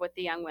to serve with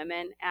the young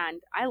women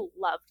and I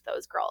loved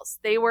those girls.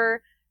 They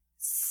were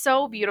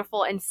so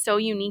beautiful and so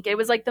unique. It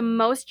was like the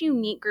most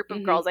unique group of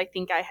Mhm. girls I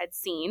think I had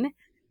seen.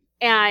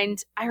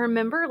 And I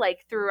remember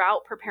like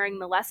throughout preparing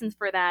the lessons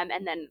for them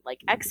and then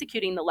like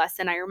executing the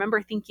lesson, I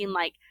remember thinking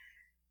like,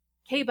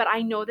 okay, but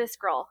I know this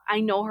girl.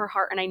 I know her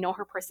heart and I know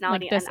her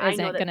personality. Like, this And I know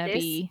isn't that gonna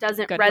this be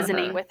doesn't good for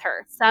resonate her. with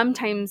her.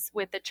 Sometimes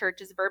with the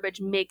church's verbiage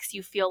makes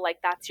you feel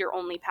like that's your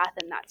only path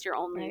and that's your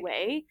only Right.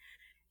 way.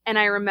 And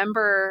I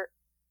remember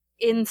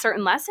in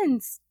certain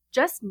lessons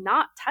just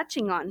not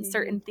touching on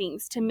certain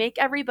things to make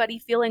everybody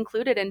feel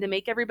included and to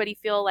make everybody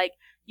feel like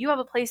you have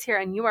a place here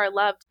and you are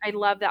loved. I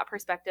love that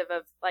perspective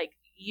of like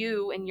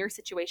you and your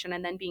situation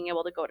and then being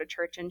able to go to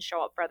church and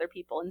show up for other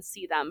people and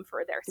see them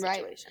for their Right.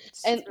 situation.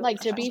 It's And really like,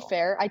 to be special.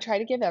 fair, I try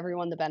to give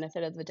everyone the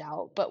benefit of the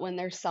doubt, but when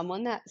there's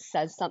someone that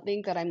says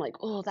something that I'm like,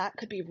 oh, that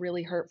could be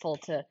really hurtful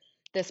to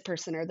this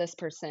person or this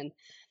person,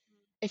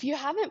 if you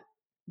haven't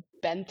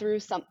been through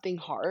something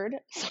hard,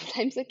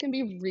 sometimes it can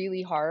be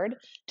really hard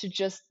to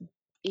just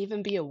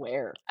even be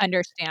aware,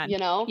 Understand. you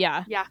know?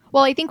 Yeah. Yeah,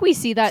 Well, I think we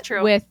see it's that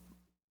true. with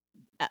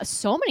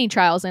so many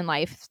trials in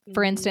life.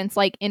 For Mhm. instance,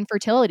 like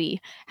infertility.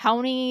 How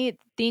many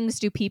things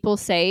do people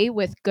say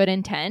with good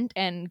intent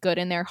and good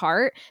in their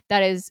heart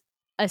that is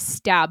a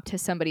stab to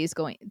somebody's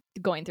going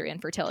through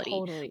infertility?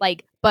 Totally.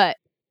 Like, but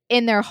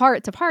in their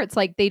hearts of hearts,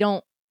 like they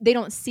don't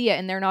see it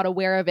and they're not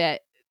aware of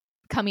it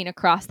coming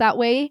across that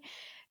way.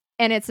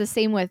 And it's the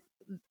same with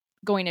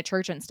going to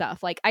church and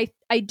stuff. Like,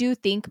 I do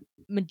think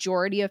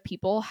majority of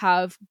people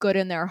have good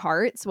in their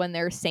hearts when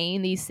they're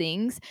saying these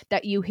things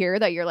that you hear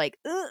that you're like,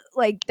 ugh,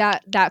 like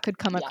that could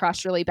come Yeah.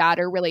 across really bad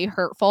or really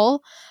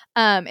hurtful.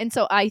 And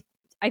so I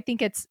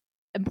think it's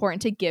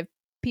important to give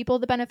people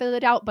the benefit of the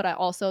doubt, but I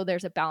also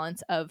there's a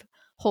balance of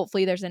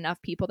hopefully there's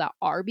enough people that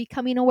are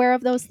becoming aware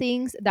of those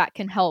things that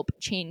can help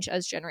change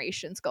as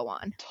generations go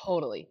on.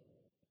 Totally.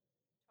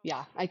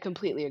 Yeah, I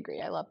completely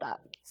agree. I love that.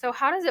 So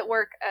how does it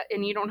work?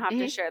 And you don't have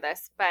to Mhm. share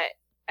this, but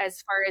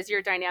as far as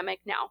your dynamic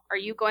now, are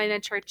you going to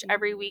church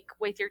every week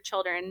with your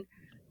children?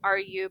 Are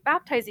you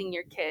baptizing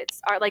your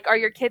kids? Are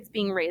your kids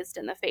being raised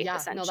in the faith Yeah, no,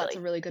 that's a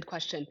essentially? really good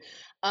question.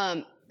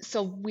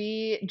 So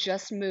we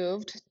just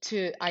moved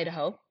to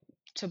Idaho,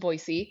 to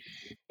Boise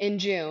in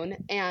June,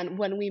 and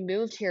when we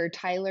moved here,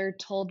 Tyler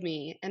told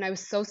me, and I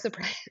was so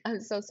surprised. I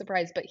was so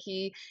surprised, but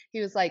he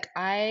was like,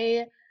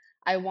 I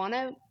want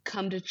to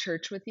come to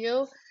church with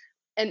you,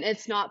 and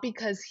it's not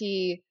because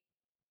he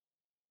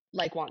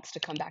like wants to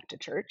come back to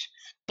church,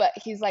 but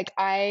he's like,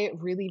 I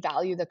really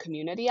value the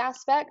community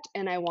aspect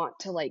and I want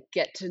to like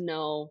get to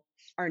know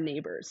our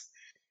neighbors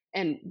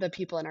and the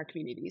people in our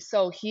community.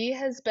 So he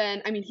has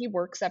been, I mean, he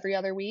works every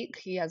other week.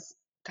 He has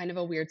kind of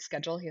a weird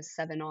schedule. He has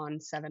 7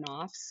 on, 7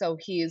 off. So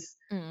he's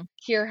Mm.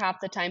 here half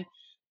the time.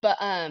 But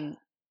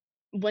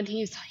when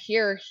he's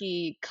here,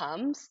 he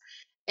comes,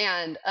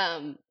 and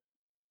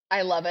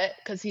I love it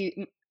because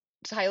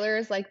Tyler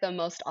is like the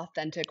most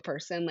authentic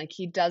person. Like,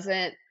 he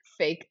doesn't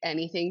fake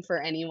anything for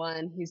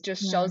anyone. He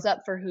just Mm. shows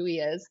up for who he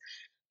is.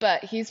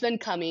 But he's been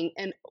coming,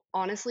 and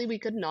honestly, we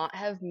could not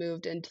have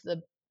moved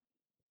into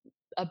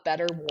a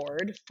better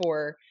ward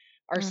for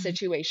our Mm.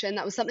 situation.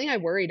 That was something I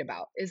worried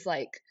about. Is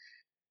like,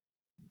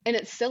 and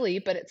it's silly,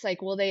 but it's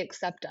like, will they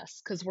accept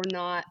us? Because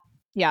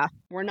Yeah,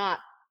 we're not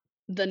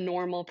the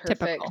normal,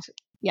 typical. perfect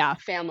Yeah.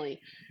 family.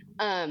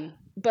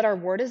 But our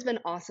ward has been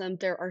awesome.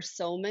 There are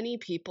so many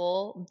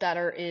people that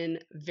are in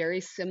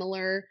very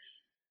similar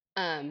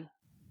um,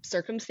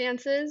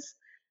 circumstances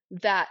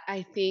that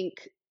I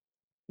think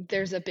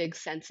there's a big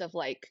sense of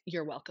like,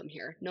 you're welcome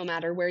here, no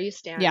matter where you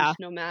stand, Yeah.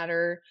 no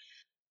matter,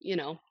 you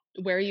know,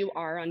 where you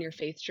are on your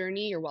faith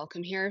journey, you're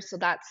welcome here. So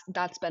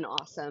that's been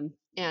awesome.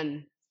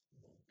 And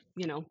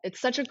it's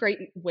such a great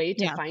way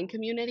to Yeah, find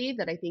community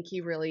that I think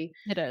he really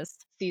it is.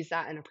 sees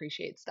that and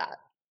appreciates that.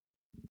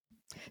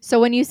 So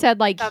when you said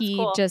like That's he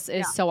cool. just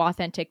Yeah. is so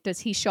authentic, does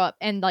he show up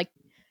and like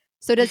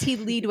so does he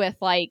lead with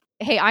like,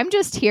 "Hey, I'm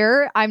just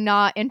here. I'm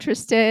not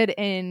interested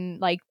in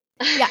like."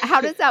 Yeah,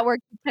 how does that work?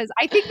 Because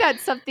I think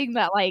that's something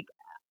that like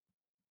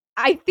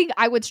I think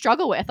I would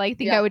struggle with. I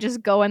think I Yeah. would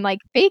just go and like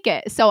fake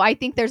it. So I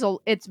think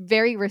it's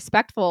very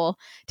respectful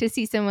to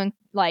see someone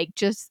like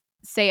just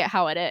say it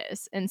how it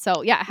is. And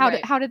so yeah,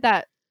 Right. how did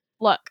that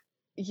look?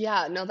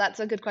 Yeah, no, that's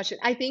a good question.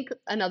 I think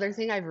another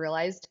thing I've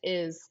realized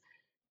is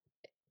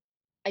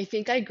I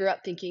think I grew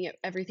up thinking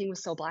everything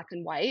was so black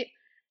and white,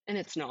 and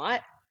it's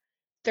not.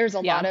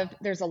 Yeah.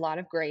 There's a lot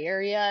of gray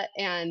area,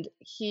 and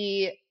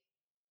he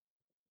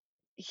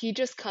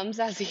just comes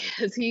as he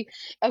is.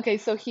 Okay,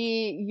 so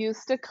he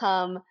used to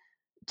come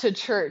to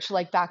church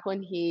like back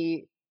when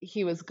he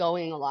was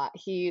going a lot.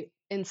 He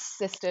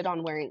insisted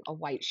on wearing a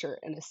white shirt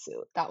and a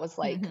suit. That was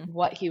like Hmm.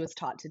 what he was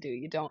taught to do.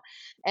 You don't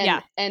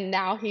Yeah. and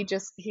now he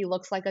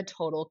looks like a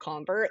total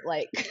convert,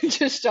 like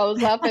just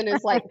shows up in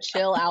his like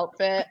chill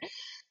outfit.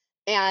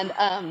 And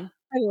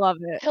I love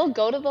it. He'll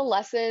go to the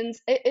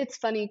lessons. It's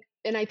funny,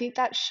 and I think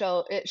that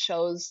it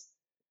shows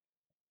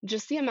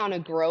just the amount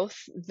of growth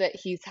that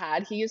he's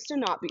had. He used to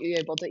not be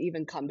able to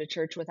even come to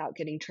church without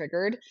getting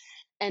triggered,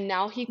 and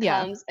now he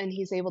Yeah. comes and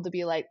he's able to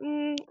be like,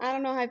 I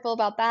don't know how I feel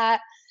about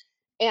that,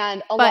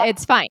 and But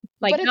it's fine.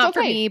 Like, but it's not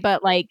for okay. me,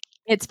 but like,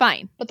 it's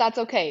fine. But that's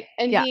okay.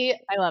 And Yeah,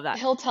 I love that.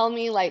 he'll tell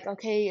me like,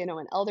 okay, in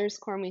elders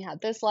quorum we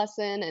had this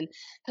lesson, and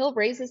he'll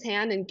raise his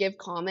hand and give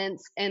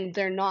comments, and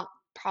they're not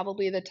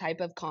probably the type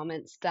of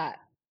comments that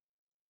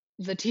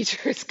the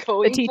teacher is The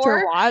going teacher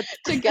for wants.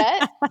 to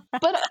get.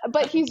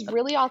 But he's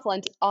really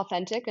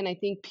authentic, and I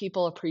think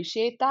people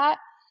appreciate that.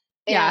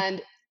 Yeah.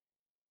 And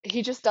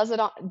he just does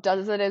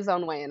it his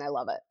own way, and I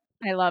love it.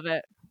 I love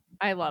it.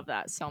 I love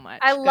that so much.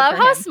 I Good love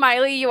for how him.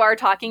 smiley you are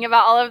talking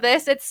about all of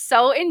this. It's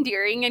so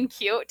endearing and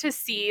cute to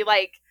see,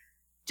 like,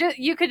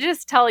 you could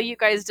just tell you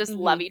guys just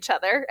love each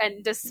other,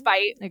 and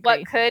despite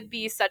what could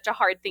be such a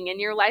hard thing in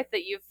your life,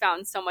 that you've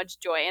found so much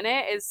joy in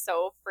it is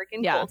so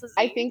freaking cool to see.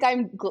 I think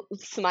I'm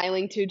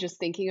smiling too just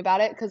thinking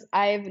about it, because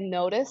I've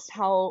noticed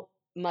how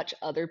much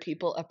other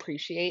people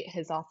appreciate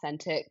his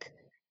authentic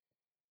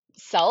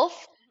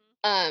self.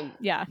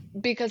 Yeah.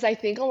 Because I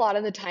think a lot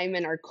of the time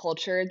in our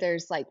culture,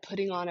 there's like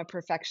putting on a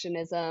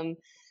perfectionism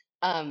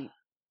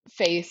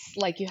face,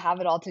 like you have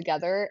it all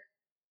together.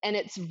 And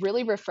it's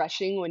really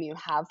refreshing when you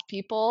have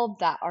people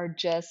that are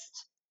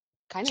just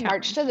kind of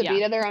march to the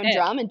beat of their own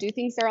drum and do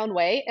things their own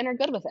way and are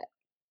good with it.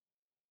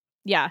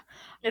 Yeah.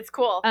 It's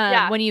cool.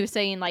 When he was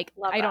saying, like,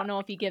 I don't know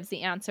if he gives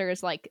the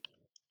answers like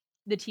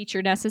the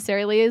teacher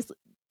necessarily is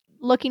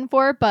looking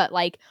for, but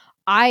like,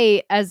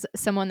 I, as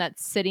someone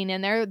that's sitting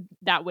in there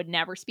that would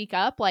never speak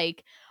up,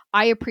 like,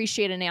 I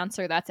appreciate an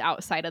answer that's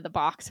outside of the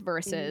box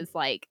versus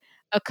like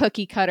a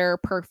cookie cutter,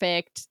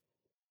 perfect,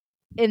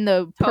 in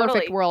the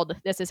perfect world,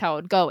 this is how it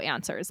would go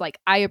answers. Like,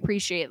 I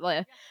appreciate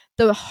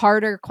the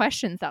harder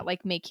questions that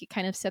like make you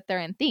kind of sit there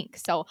and think.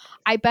 So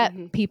I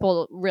bet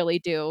people really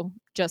do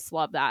just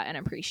love that and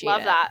appreciate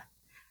it. That.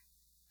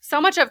 So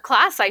much of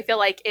class, I feel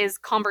like, is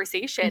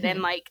conversation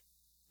and like,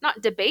 not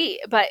debate,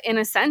 but in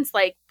a sense,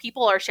 like,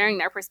 people are sharing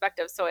their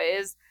perspective. So it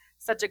is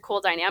such a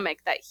cool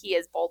dynamic that he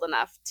is bold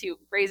enough to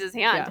raise his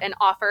hand and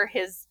offer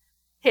his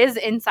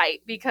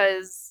insight,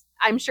 because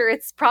I'm sure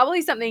it's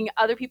probably something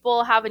other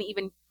people haven't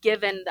even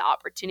given the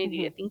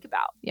opportunity to think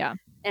about. Yeah.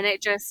 And it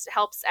just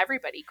helps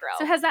everybody grow.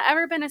 So has that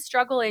ever been a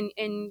struggle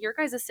in your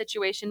guys'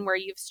 situation where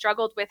you've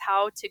struggled with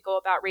how to go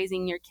about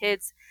raising your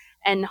kids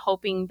and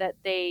hoping that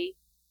they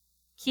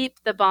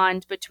keep the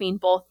bond between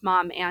both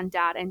mom and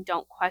dad and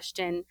don't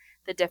question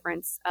the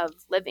difference of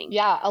living?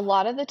 Yeah, a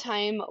lot of the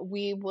time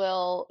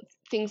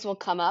things will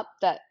come up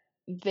that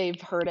they've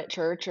heard at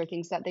church or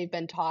things that they've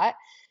been taught.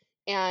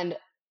 And,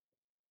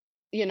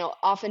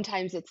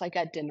 oftentimes it's like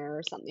at dinner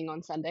or something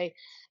on Sunday.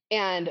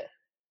 And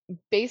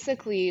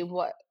basically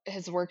what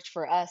has worked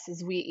for us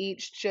is we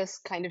each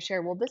just kind of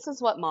share, well, this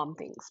is what mom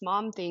thinks.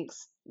 Mom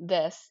thinks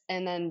this.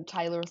 And then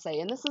Tyler will say,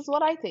 and this is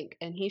what I think.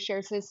 And he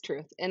shares his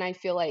truth. And I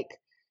feel like,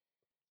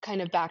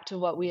 kind of back to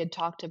what we had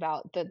talked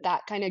about,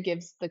 that kind of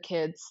gives the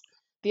kids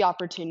the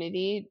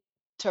opportunity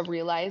to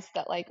realize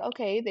that, like,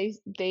 okay,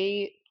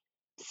 they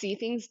see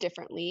things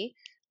differently.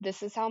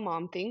 This is how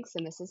mom thinks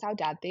and this is how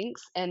dad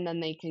thinks, and then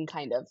they can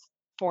kind of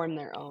form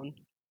their own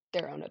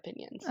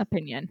opinions.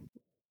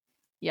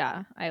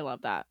 Yeah, I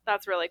love that.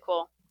 That's really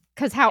cool.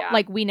 Because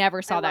like, we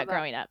never saw that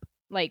growing up.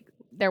 Like,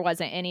 there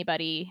wasn't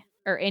anybody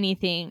or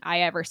anything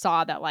I ever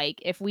saw that, like,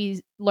 if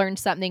we learned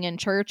something in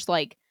church,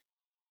 like,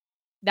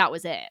 that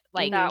was it.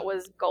 Like, that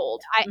was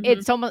gold.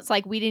 It's almost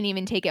like we didn't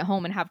even take it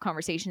home and have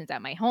conversations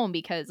at my home,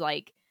 because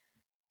like,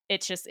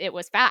 it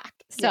was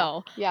fact.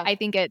 So yeah. I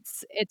think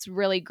it's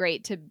really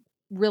great to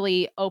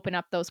really open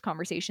up those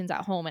conversations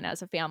at home and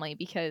as a family,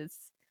 because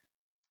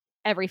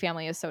every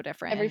family is so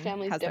different. Every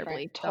family is different.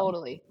 Belief,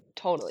 totally.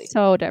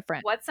 So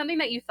different. What's something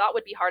that you thought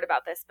would be hard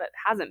about this but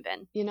hasn't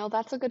been?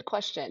 That's a good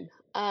question.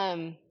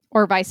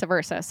 Or vice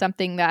versa.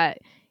 Something that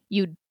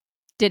you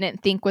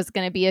didn't think was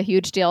going to be a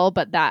huge deal,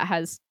 but that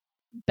has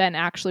been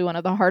actually one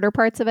of the harder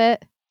parts of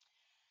it.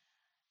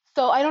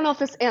 So I don't know if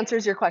this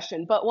answers your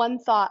question, but one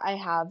thought I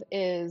have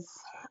is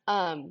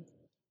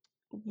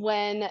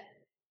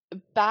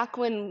back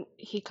when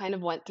he kind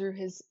of went through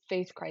his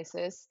faith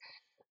crisis,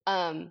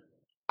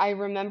 I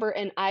remember,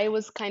 and I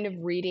was kind of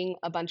reading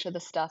a bunch of the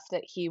stuff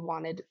that he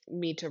wanted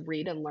me to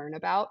read and learn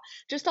about,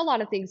 just a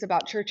lot of things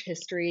about church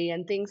history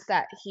and things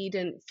that he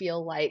didn't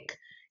feel like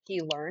he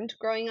learned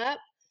growing up.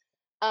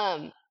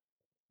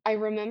 I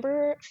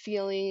remember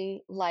feeling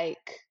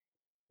like,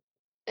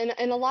 and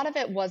a lot of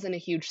it wasn't a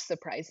huge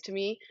surprise to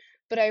me,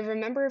 but I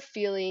remember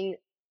feeling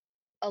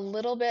a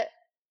little bit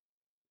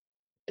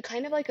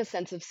kind of like a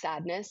sense of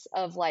sadness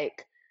of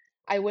like,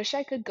 I wish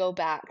I could go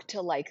back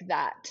to like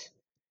that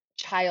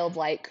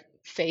childlike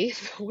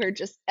faith where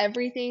just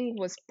everything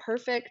was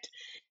perfect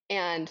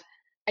and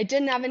I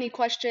didn't have any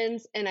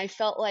questions, and I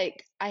felt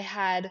like I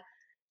had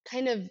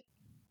kind of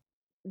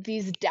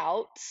these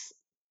doubts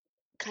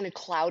kind of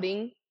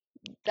clouding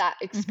that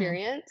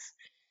experience.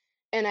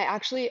 And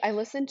I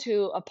listened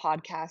to a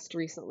podcast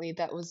recently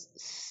that was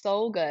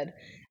so good.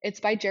 It's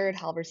by Jared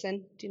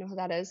Halverson. Do you know who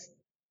that is?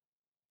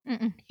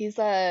 Mm-mm. He's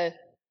a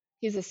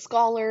he's a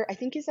scholar. I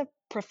think he's a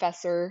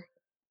professor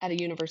at a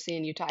university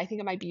in Utah. I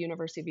think it might be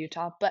University of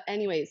Utah. But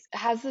anyways, it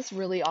has this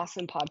really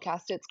awesome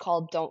podcast. It's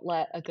called Don't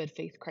Let a Good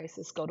Faith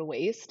Crisis Go to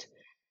Waste.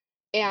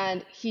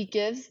 And he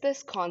gives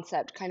this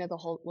concept, kind of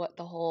what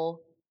the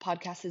whole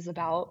podcast is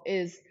about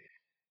is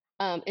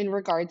in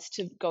regards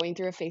to going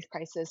through a faith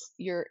crisis,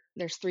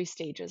 there's three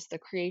stages: the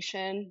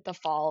creation, the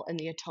fall, and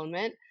the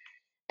atonement.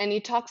 And he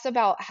talks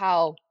about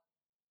how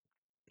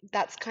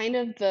that's kind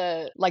of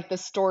the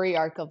story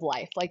arc of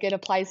life. Like it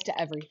applies to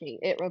everything.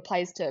 It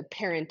applies to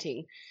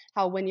parenting.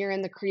 How when you're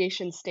in the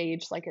creation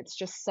stage, like it's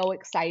just so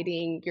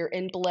exciting, you're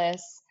in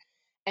bliss,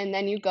 and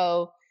then you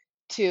go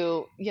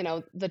to,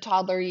 the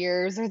toddler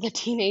years or the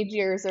teenage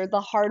years or the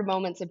hard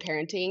moments of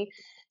parenting,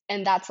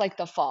 and that's like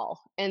the fall.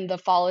 And the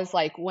fall is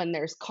like when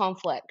there's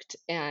conflict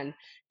and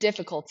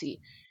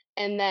difficulty.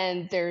 And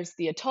then there's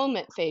the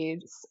atonement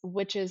phase,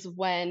 which is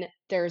when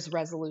there's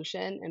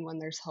resolution and when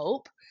there's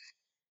hope.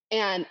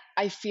 And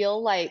I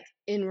feel like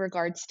in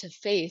regards to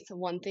faith,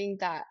 one thing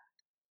that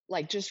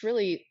like just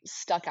really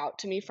stuck out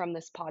to me from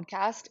this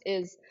podcast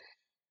is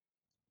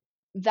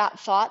that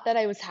thought that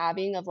I was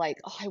having of like,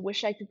 oh, I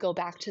wish I could go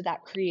back to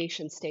that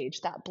creation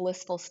stage, that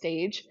blissful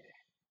stage.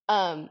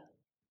 Um,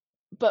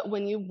 but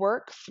when you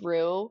work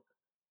through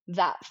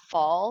that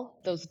fall,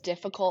 those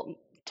difficult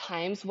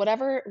times,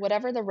 whatever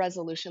the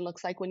resolution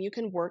looks like, when you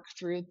can work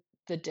through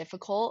the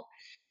difficult,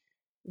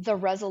 the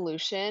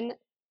resolution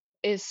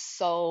is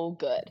so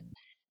good.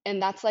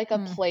 And that's like a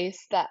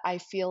place that I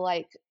feel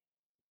like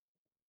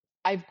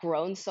I've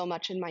grown so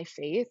much in my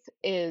faith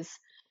is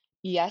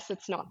yes,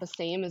 it's not the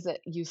same as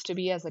it used to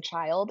be as a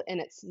child, and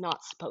it's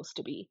not supposed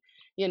to be.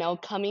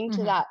 Coming to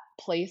Mm-hmm. that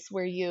place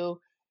where you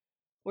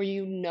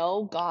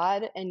know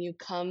God and you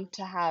come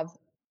to have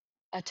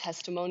a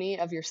testimony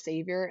of your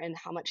Savior and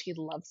how much He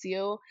loves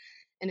you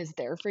and is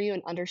there for you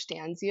and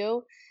understands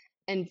you.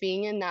 And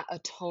being in that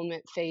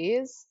atonement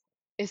phase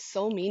is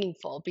so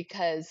meaningful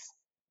because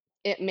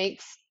it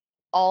makes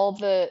all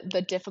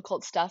the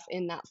difficult stuff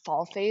in that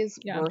fall phase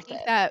Yeah. worth I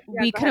think it. that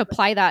Yeah, we go could ahead.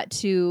 apply that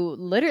to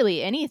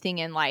literally anything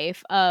in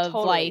life of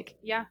Totally. like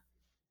Yeah.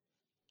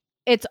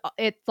 it's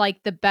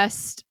like the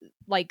best,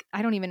 like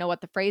I don't even know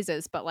what the phrase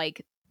is, but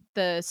like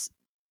the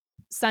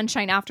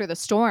sunshine after the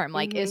storm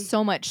like is Mhm.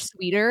 so much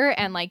sweeter,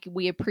 and like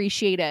we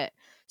appreciate it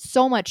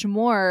so much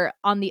more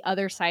on the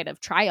other side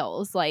of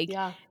trials, like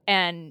Yeah.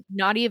 and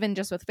not even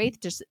just with faith,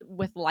 just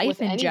with life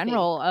With in anything.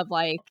 general of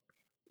like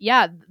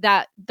yeah,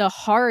 that the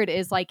hard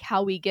is like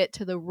how we get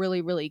to the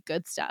really really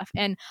good stuff.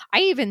 And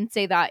I even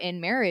say that in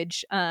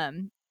marriage,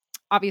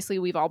 obviously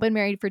we've all been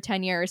married for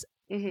 10 years.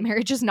 Mhm.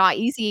 Marriage is not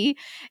easy,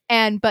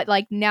 but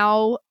like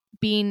now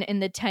being in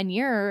the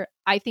 10-year,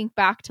 I think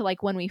back to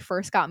like when we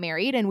first got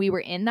married and we were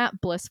in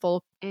that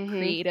blissful Mhm.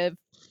 creative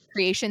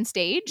creation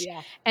stage.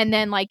 Yeah. And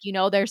then like,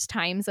 there's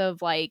times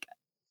of like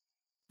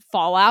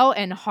fallout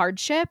and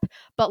hardship,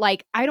 but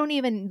like I don't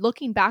even,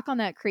 looking back on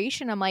that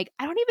creation, I'm like,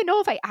 I don't even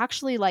know if I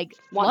actually like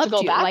Want to loved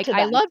go you. back Like to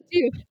I them. loved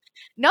you.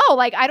 No,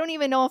 like I don't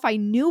even know if I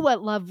knew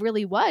what love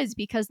really was,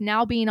 because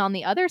now being on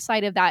the other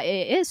side of that,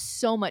 it is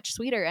so much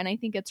sweeter. And I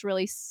think it's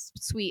really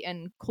sweet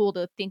and cool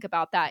to think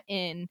about that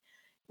in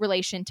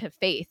relation to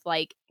faith.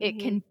 Like it Mhm.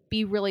 can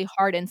be really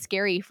hard and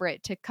scary for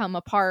it to come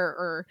apart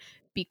or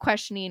be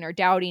questioning or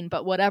doubting,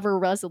 but whatever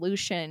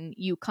resolution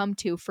you come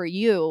to for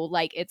you,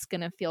 like it's going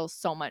to feel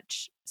so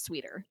much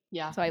sweeter.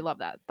 Yeah. So I love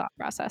that thought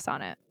process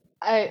on it.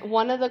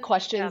 One of the Yeah,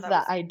 questions that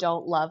that was I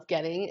don't love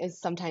getting is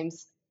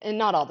sometimes, and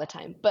not all the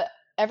time, but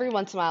every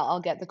once in a while I'll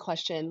get the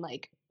question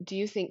like, do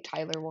you think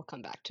Tyler will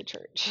come back to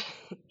church?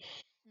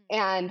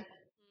 And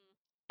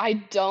I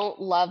don't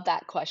love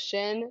that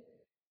question.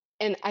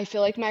 And I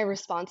feel like my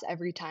response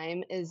every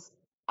time is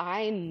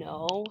I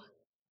know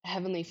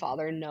Heavenly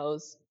Father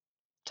knows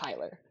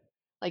Tyler.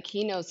 Like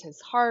he knows his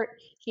heart,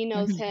 he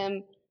knows Mhm.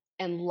 him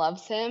and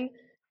loves him.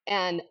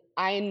 And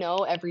I know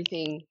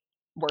everything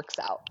works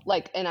out.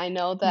 Like, and I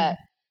know that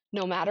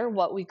no matter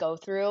what we go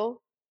through,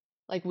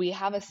 like we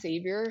have a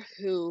Savior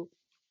who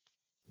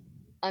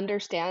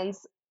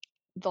understands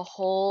the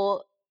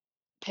whole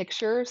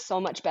picture so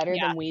much better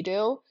Yeah. than we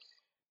do,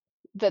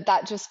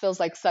 that just feels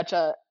like such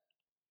a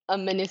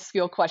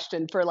minuscule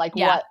question for like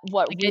Yeah.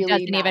 what Like it really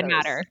doesn't even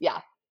matters. matter.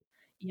 Yeah.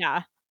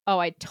 Yeah. Oh,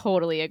 I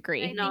totally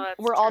agree. I no, think that's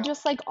we're all true.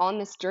 just like on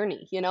this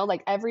journey,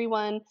 like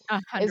everyone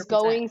is 100%.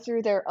 going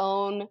through their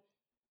own,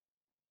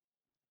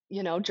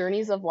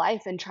 journeys of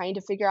life and trying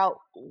to figure out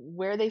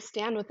where they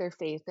stand with their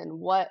faith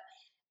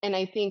and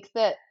I think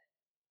that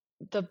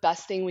the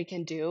best thing we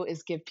can do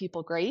is give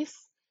people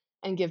grace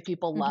and give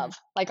people love.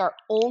 Like our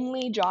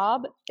only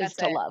job is That's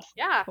to it. love.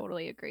 Yeah.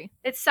 Totally agree.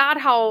 It's sad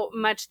how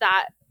much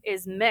that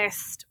is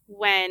missed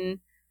when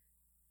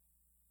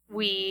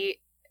we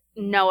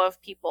know of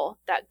people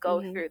that go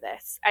Mhm. through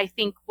this. I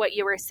think what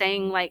you were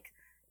saying, like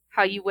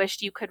how you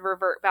wished you could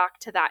revert back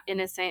to that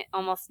innocent,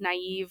 almost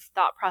naive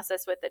thought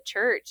process with the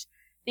church.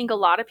 I think a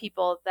lot of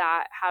people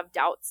that have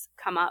doubts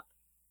come up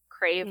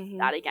crave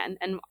that again.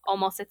 And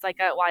almost it's like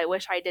well, I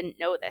wish I didn't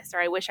know this,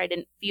 or I wish I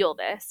didn't feel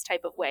this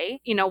type of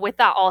way. With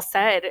that all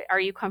said, are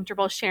you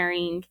comfortable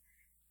sharing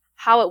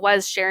how it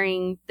was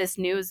sharing this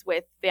news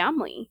with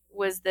family?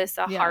 Was this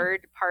a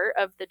hard part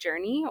of the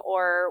journey,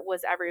 or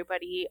was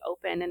everybody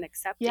open and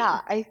accepting?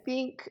 Yeah, I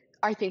think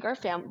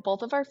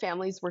both of our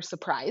families were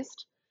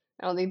surprised.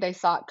 I don't think they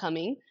saw it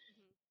coming.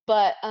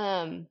 But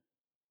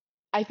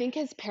I think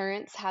his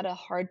parents had a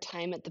hard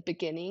time at the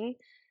beginning,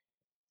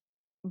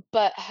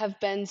 but have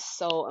been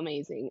so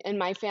amazing. And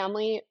my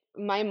family,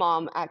 my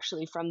mom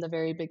actually from the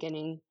very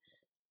beginning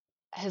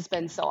has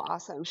been so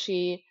awesome.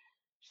 She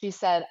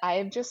said,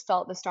 "I've just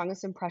felt the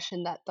strongest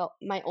impression that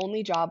my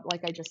only job,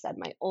 like I just said,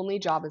 my only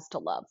job is to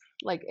love."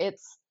 Like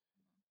it's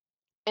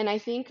And I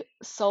think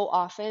so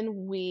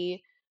often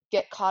we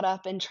get caught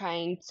up in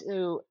trying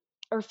to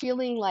or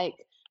feeling like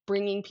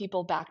bringing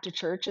people back to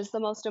church is the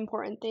most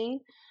important thing,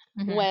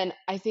 when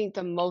I think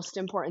the most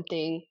important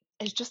thing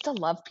is just to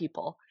love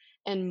people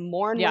and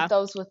mourn with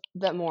those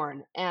that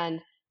mourn, and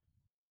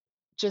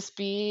just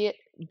be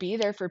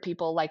there for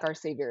people like our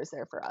Savior is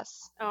there for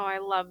us. Oh, I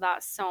love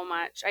that so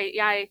much.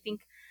 I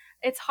think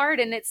it's hard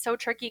and it's so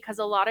tricky because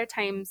a lot of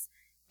times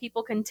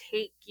people can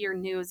take your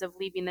news of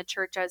leaving the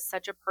church as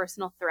such a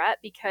personal threat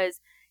because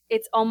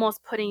it's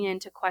almost putting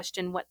into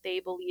question what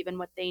they believe and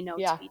what they know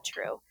to be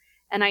true.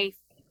 And I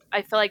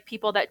feel like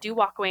people that do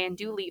walk away and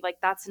do leave, like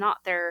that's not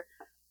their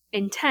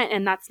intent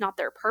and that's not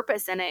their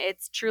purpose, and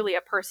it's truly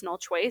a personal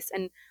choice.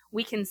 And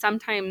we can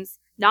sometimes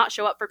not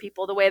show up for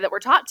people the way that we're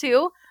taught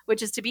to,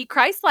 which is to be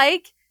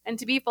Christ-like and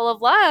to be full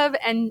of love,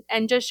 and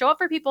just show up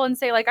for people and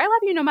say like, I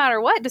love you no matter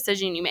what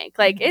decision you make.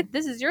 Like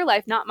this is your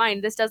life, not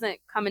mine. This doesn't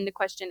come into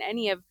question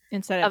any of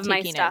instead of my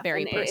taking stuff. it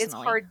very and personally. It's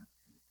hard.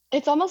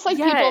 It's almost like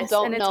people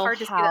don't know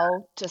how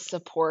to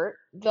support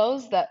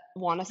those that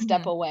want to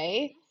step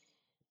away.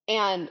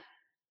 And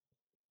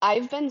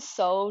I've been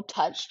so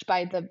touched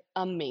by the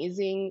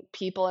amazing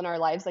people in our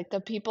lives, like the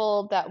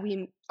people that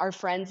our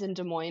friends in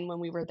Des Moines when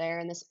we were there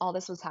and all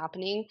this was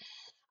happening.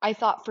 I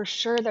thought for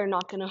sure they're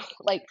not gonna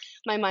like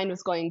my mind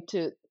was going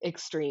to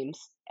extremes,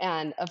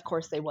 and of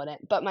course they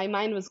wouldn't, but my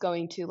mind was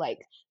going to like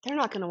they're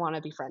not gonna want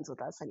to be friends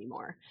with us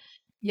anymore.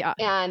 Yeah.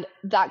 And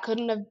that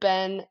couldn't have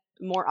been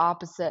more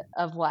opposite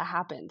of what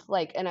happened.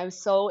 Like, and I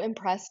was so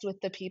impressed with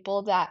the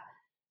people that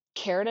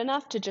cared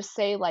enough to just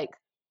say like,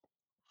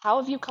 how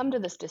have you come to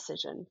this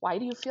decision? Why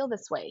do you feel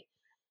this way?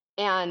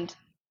 And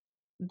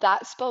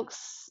that spoke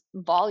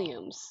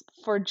volumes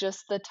for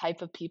just the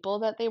type of people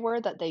that they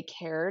were, that they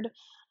cared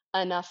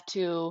enough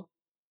to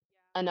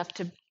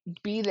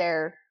be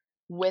there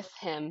with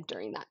him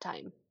during that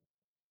time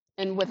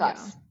and with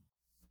us.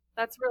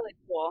 That's really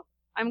cool.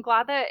 I'm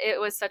glad that it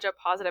was such a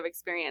positive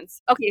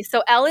experience. Okay,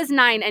 so Elle is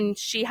 9 and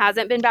she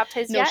hasn't been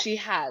baptized yet? No, she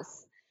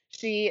has.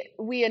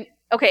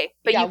 Okay,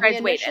 but you we guys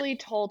initially waited.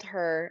 told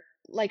her,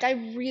 like, I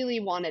really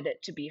wanted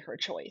it to be her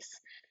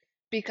choice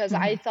because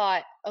I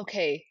thought,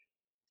 okay,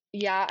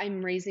 yeah,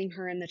 I'm raising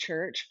her in the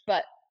church,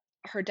 but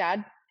her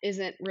dad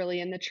isn't really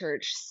in the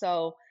church.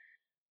 So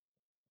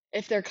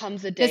if there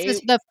comes a This day,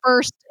 is the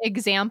first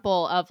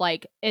example of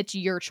like it's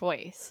your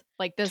choice.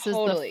 Like this is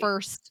the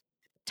first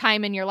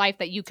time in your life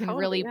that you can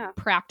really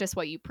practice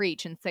what you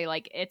preach and say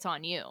like it's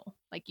on you.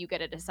 Like you get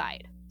to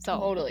decide.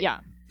 So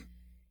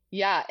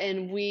yeah,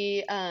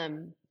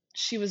 and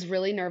she was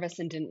really nervous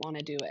and didn't want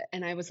to do it.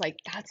 And I was like,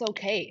 that's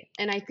okay.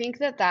 And I think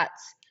that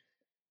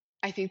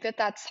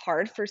that's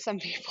hard for some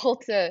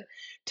people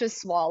to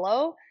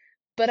swallow,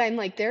 but I'm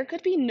like, there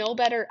could be no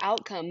better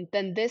outcome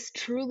than this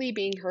truly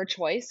being her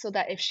choice, so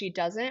that if she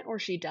doesn't or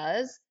she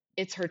does,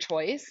 it's her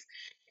choice.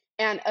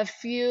 And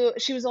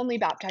she was only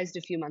baptized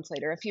a few months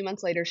later. A few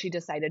months later, she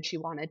decided she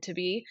wanted to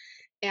be,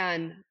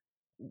 and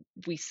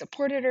we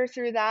supported her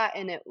through that,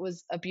 and it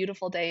was a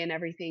beautiful day and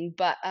everything.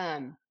 But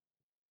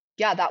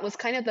yeah, that was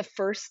kind of the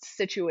first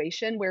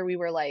situation where we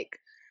were like,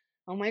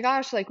 oh my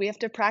gosh, like we have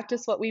to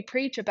practice what we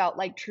preach about,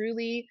 like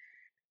truly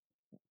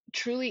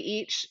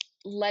each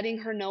letting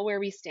her know where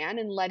we stand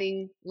and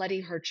letting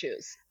her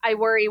choose. I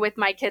worry with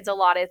my kids a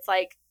lot. It's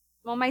like,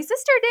 well, my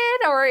sister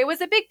did, or it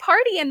was a big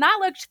party and that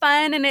looked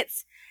fun. And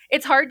it's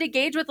hard to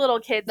gauge with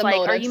little kids. The like,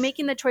 motives. Are you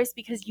making the choice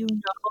because you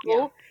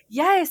know?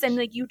 Yes. And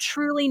like you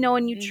truly know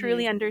and you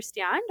truly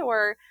understand,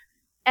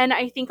 and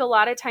I think a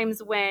lot of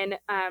times when,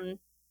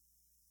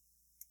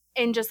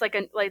 in just like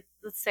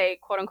let's say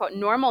quote unquote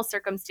normal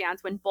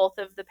circumstance, when both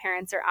of the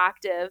parents are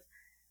active,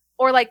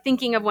 or like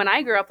thinking of when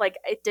I grew up, like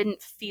it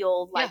didn't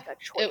feel like a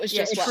choice. It was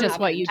just,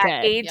 what you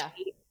at did. age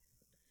 8,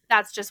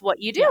 that's just what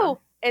you do.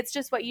 It's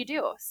just what you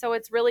do. So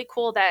it's really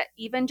cool that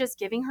even just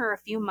giving her a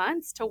few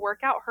months to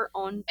work out her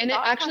own and it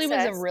actually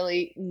process was a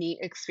really neat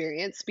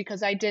experience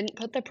because I didn't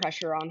put the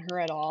pressure on her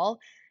at all.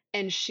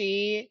 And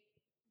she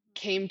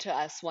came to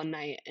us one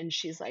night and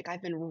she's like,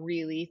 I've been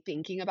really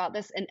thinking about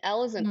this. And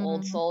Elle is an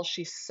old soul.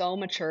 She's so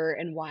mature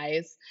and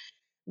wise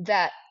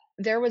that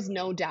there was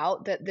no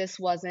doubt that this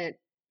wasn't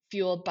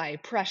fueled by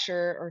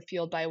pressure or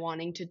fueled by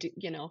wanting to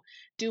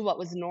do what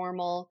was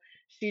normal.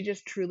 She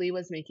just truly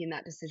was making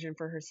that decision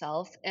for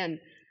herself. And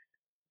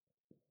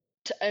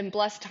and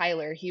bless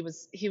Tyler, he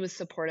was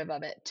supportive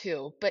of it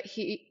too. But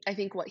I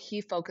think what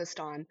he focused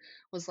on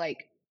was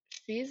like,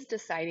 she's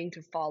deciding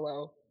to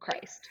follow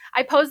Christ.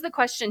 I posed the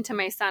question to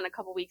my son a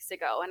couple weeks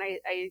ago, and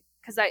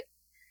because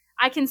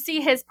I can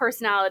see his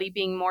personality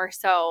being more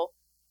so,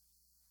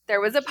 there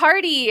was a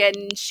party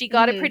and she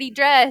got a pretty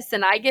dress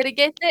and I get to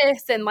get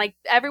this, and like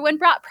everyone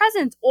brought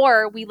presents,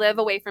 or we live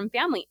away from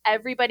family.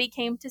 Everybody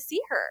came to see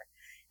her.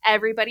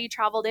 Everybody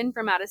traveled in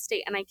from out of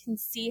state, and I can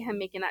see him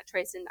making that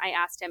choice. And I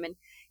asked him, and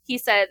he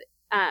said,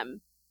 I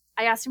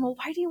asked him, well,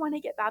 why do you want to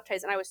get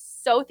baptized? And I was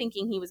so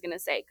thinking he was going to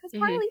say, because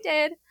Harley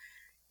did.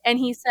 And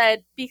he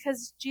said,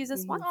 because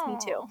Jesus wants me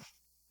to.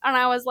 And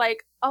I was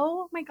like,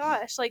 oh my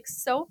gosh, like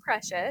so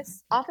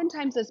precious.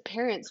 Oftentimes as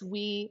parents,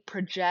 we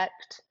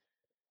project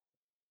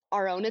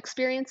our own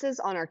experiences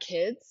on our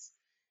kids.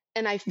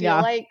 And I feel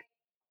like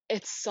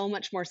it's so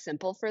much more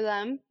simple for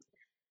them.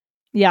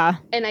 Yeah.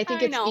 And I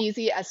think it's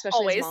easy,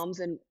 especially as moms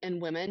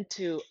and women,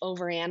 to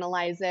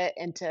overanalyze it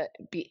and to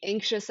be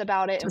anxious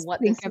about it and what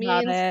this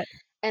means.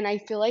 And I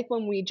feel like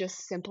when we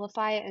just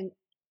simplify it, and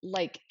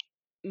like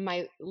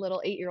my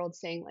little 8-year-old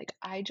saying, like,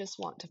 I just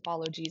want to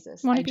follow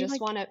Jesus. I just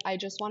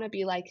want to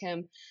be like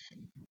him.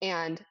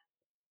 And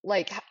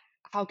like,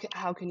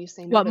 how can you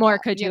say no? What to more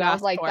that? could you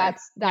ask like for?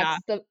 That's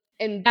the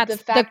and that's the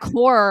fact, the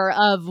core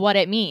of what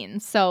it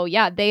means. So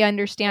yeah, they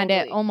understand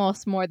it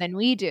almost more than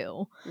we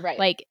do. Right.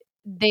 Like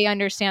they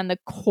understand the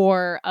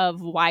core of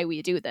why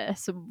we do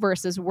this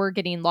versus we're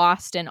getting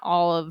lost in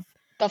all of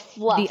the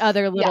fluff, the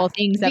other little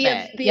things of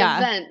it. The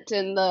event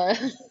and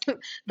the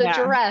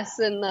dress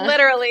and the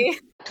literally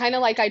kind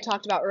of like I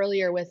talked about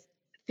earlier with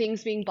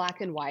things being black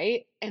and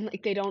white, and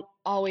like they don't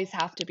always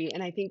have to be.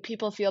 And I think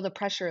people feel the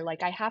pressure,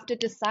 like I have to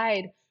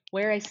decide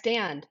where I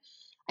stand.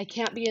 I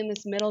can't be in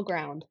this middle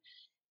ground.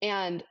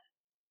 And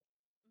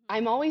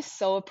I'm always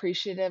so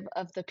appreciative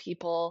of the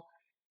people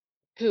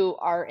who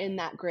are in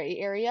that gray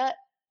area,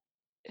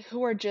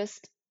 who are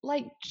just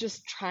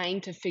trying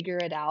to figure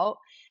it out.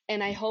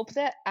 And I hope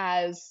that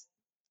as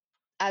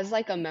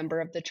like a member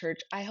of the church,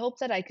 I hope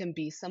that I can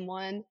be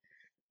someone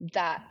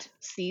that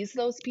sees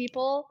those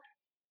people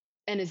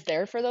and is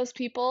there for those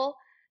people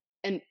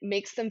and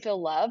makes them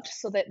feel loved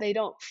so that they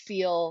don't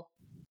feel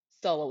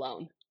so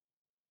alone.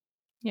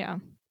 Yeah.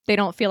 They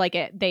don't feel like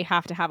they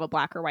have to have a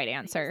black or white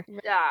answer.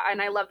 Yeah,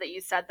 and I love that you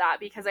said that,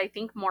 because I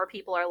think more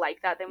people are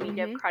like that than we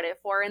give credit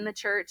for in the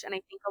church. And I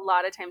think a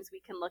lot of times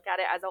we can look at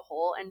it as a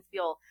whole and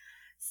feel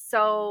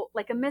so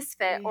like a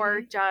misfit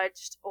or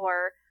judged,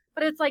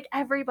 but it's like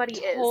everybody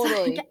is.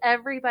 Like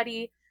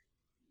everybody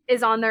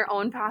is on their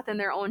own path and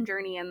their own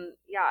journey, and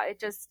yeah,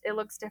 it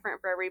looks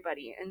different for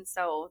everybody. And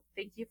so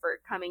thank you for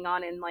coming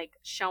on and like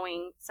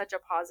showing such a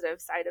positive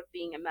side of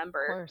being a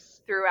member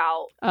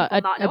throughout not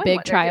knowing a big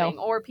what trial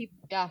doing, or people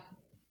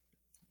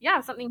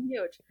something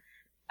huge.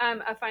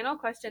 A final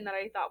question that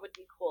I thought would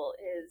be cool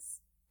is,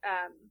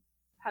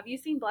 have you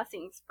seen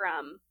blessings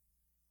from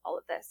all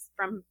of this,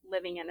 from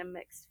living in a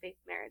mixed faith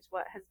marriage?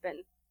 What has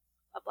been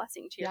a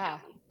blessing to your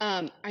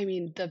family? I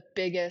mean, the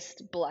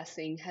biggest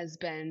blessing has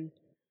been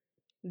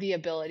the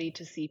ability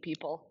to see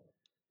people,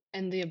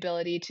 and the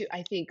ability to,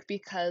 I think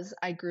because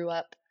I grew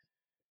up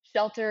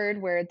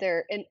sheltered where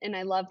and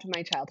I loved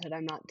my childhood,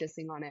 I'm not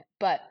dissing on it,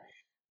 but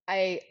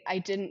I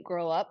didn't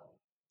grow up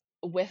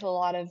with a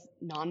lot of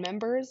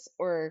non-members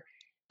or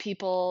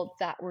people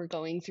that were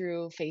going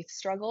through faith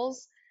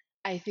struggles.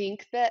 I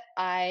think that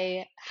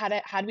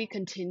had we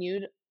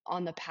continued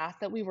on the path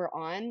that we were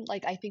on,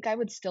 like I think I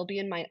would still be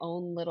in my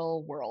own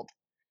little world.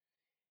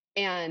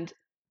 And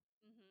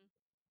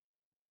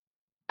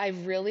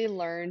I've really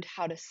learned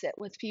how to sit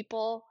with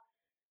people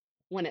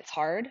when it's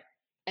hard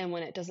and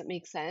when it doesn't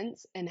make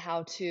sense, and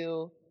how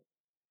to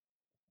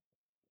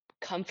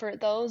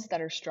comfort those that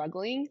are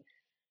struggling.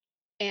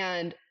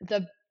 And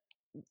the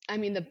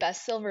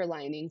best silver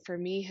lining for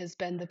me has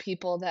been the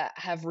people that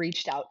have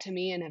reached out to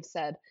me and have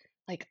said,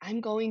 like,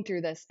 I'm going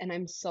through this and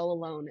I'm so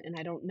alone and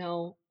I don't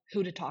know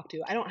who to talk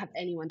to. I don't have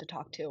anyone to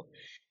talk to.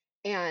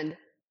 And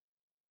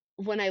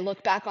when I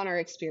look back on our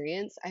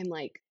experience, I'm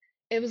like,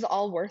 it was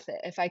all worth it.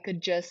 If I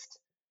could just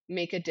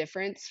make a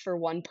difference for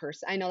one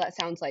person. I know that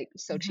sounds like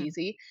so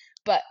cheesy,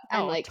 but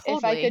I'm like,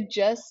 if I could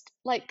just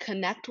like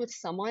connect with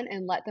someone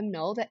and let them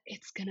know that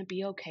it's going to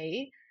be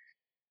okay,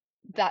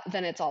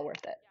 then it's all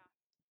worth it.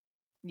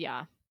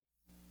 Yeah.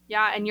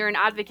 Yeah, and you're an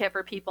advocate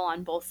for people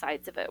on both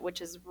sides of it,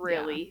 which is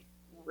really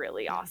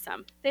really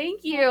awesome.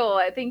 Thank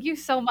you. Thank you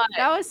so much.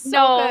 That was so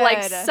good.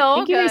 Like so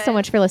Thank you so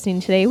much for listening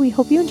today. We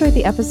hope you enjoyed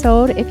the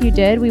episode. If you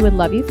did, we would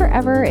love you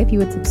forever if you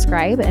would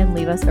subscribe and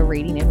leave us a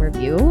rating and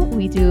review.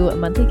 We do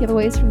monthly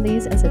giveaways from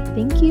these as a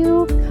thank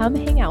you. Come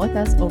hang out with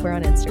us over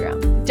on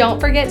Instagram. Don't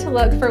forget to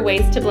look for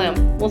Ways to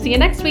Bloom. We'll see you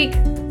next week.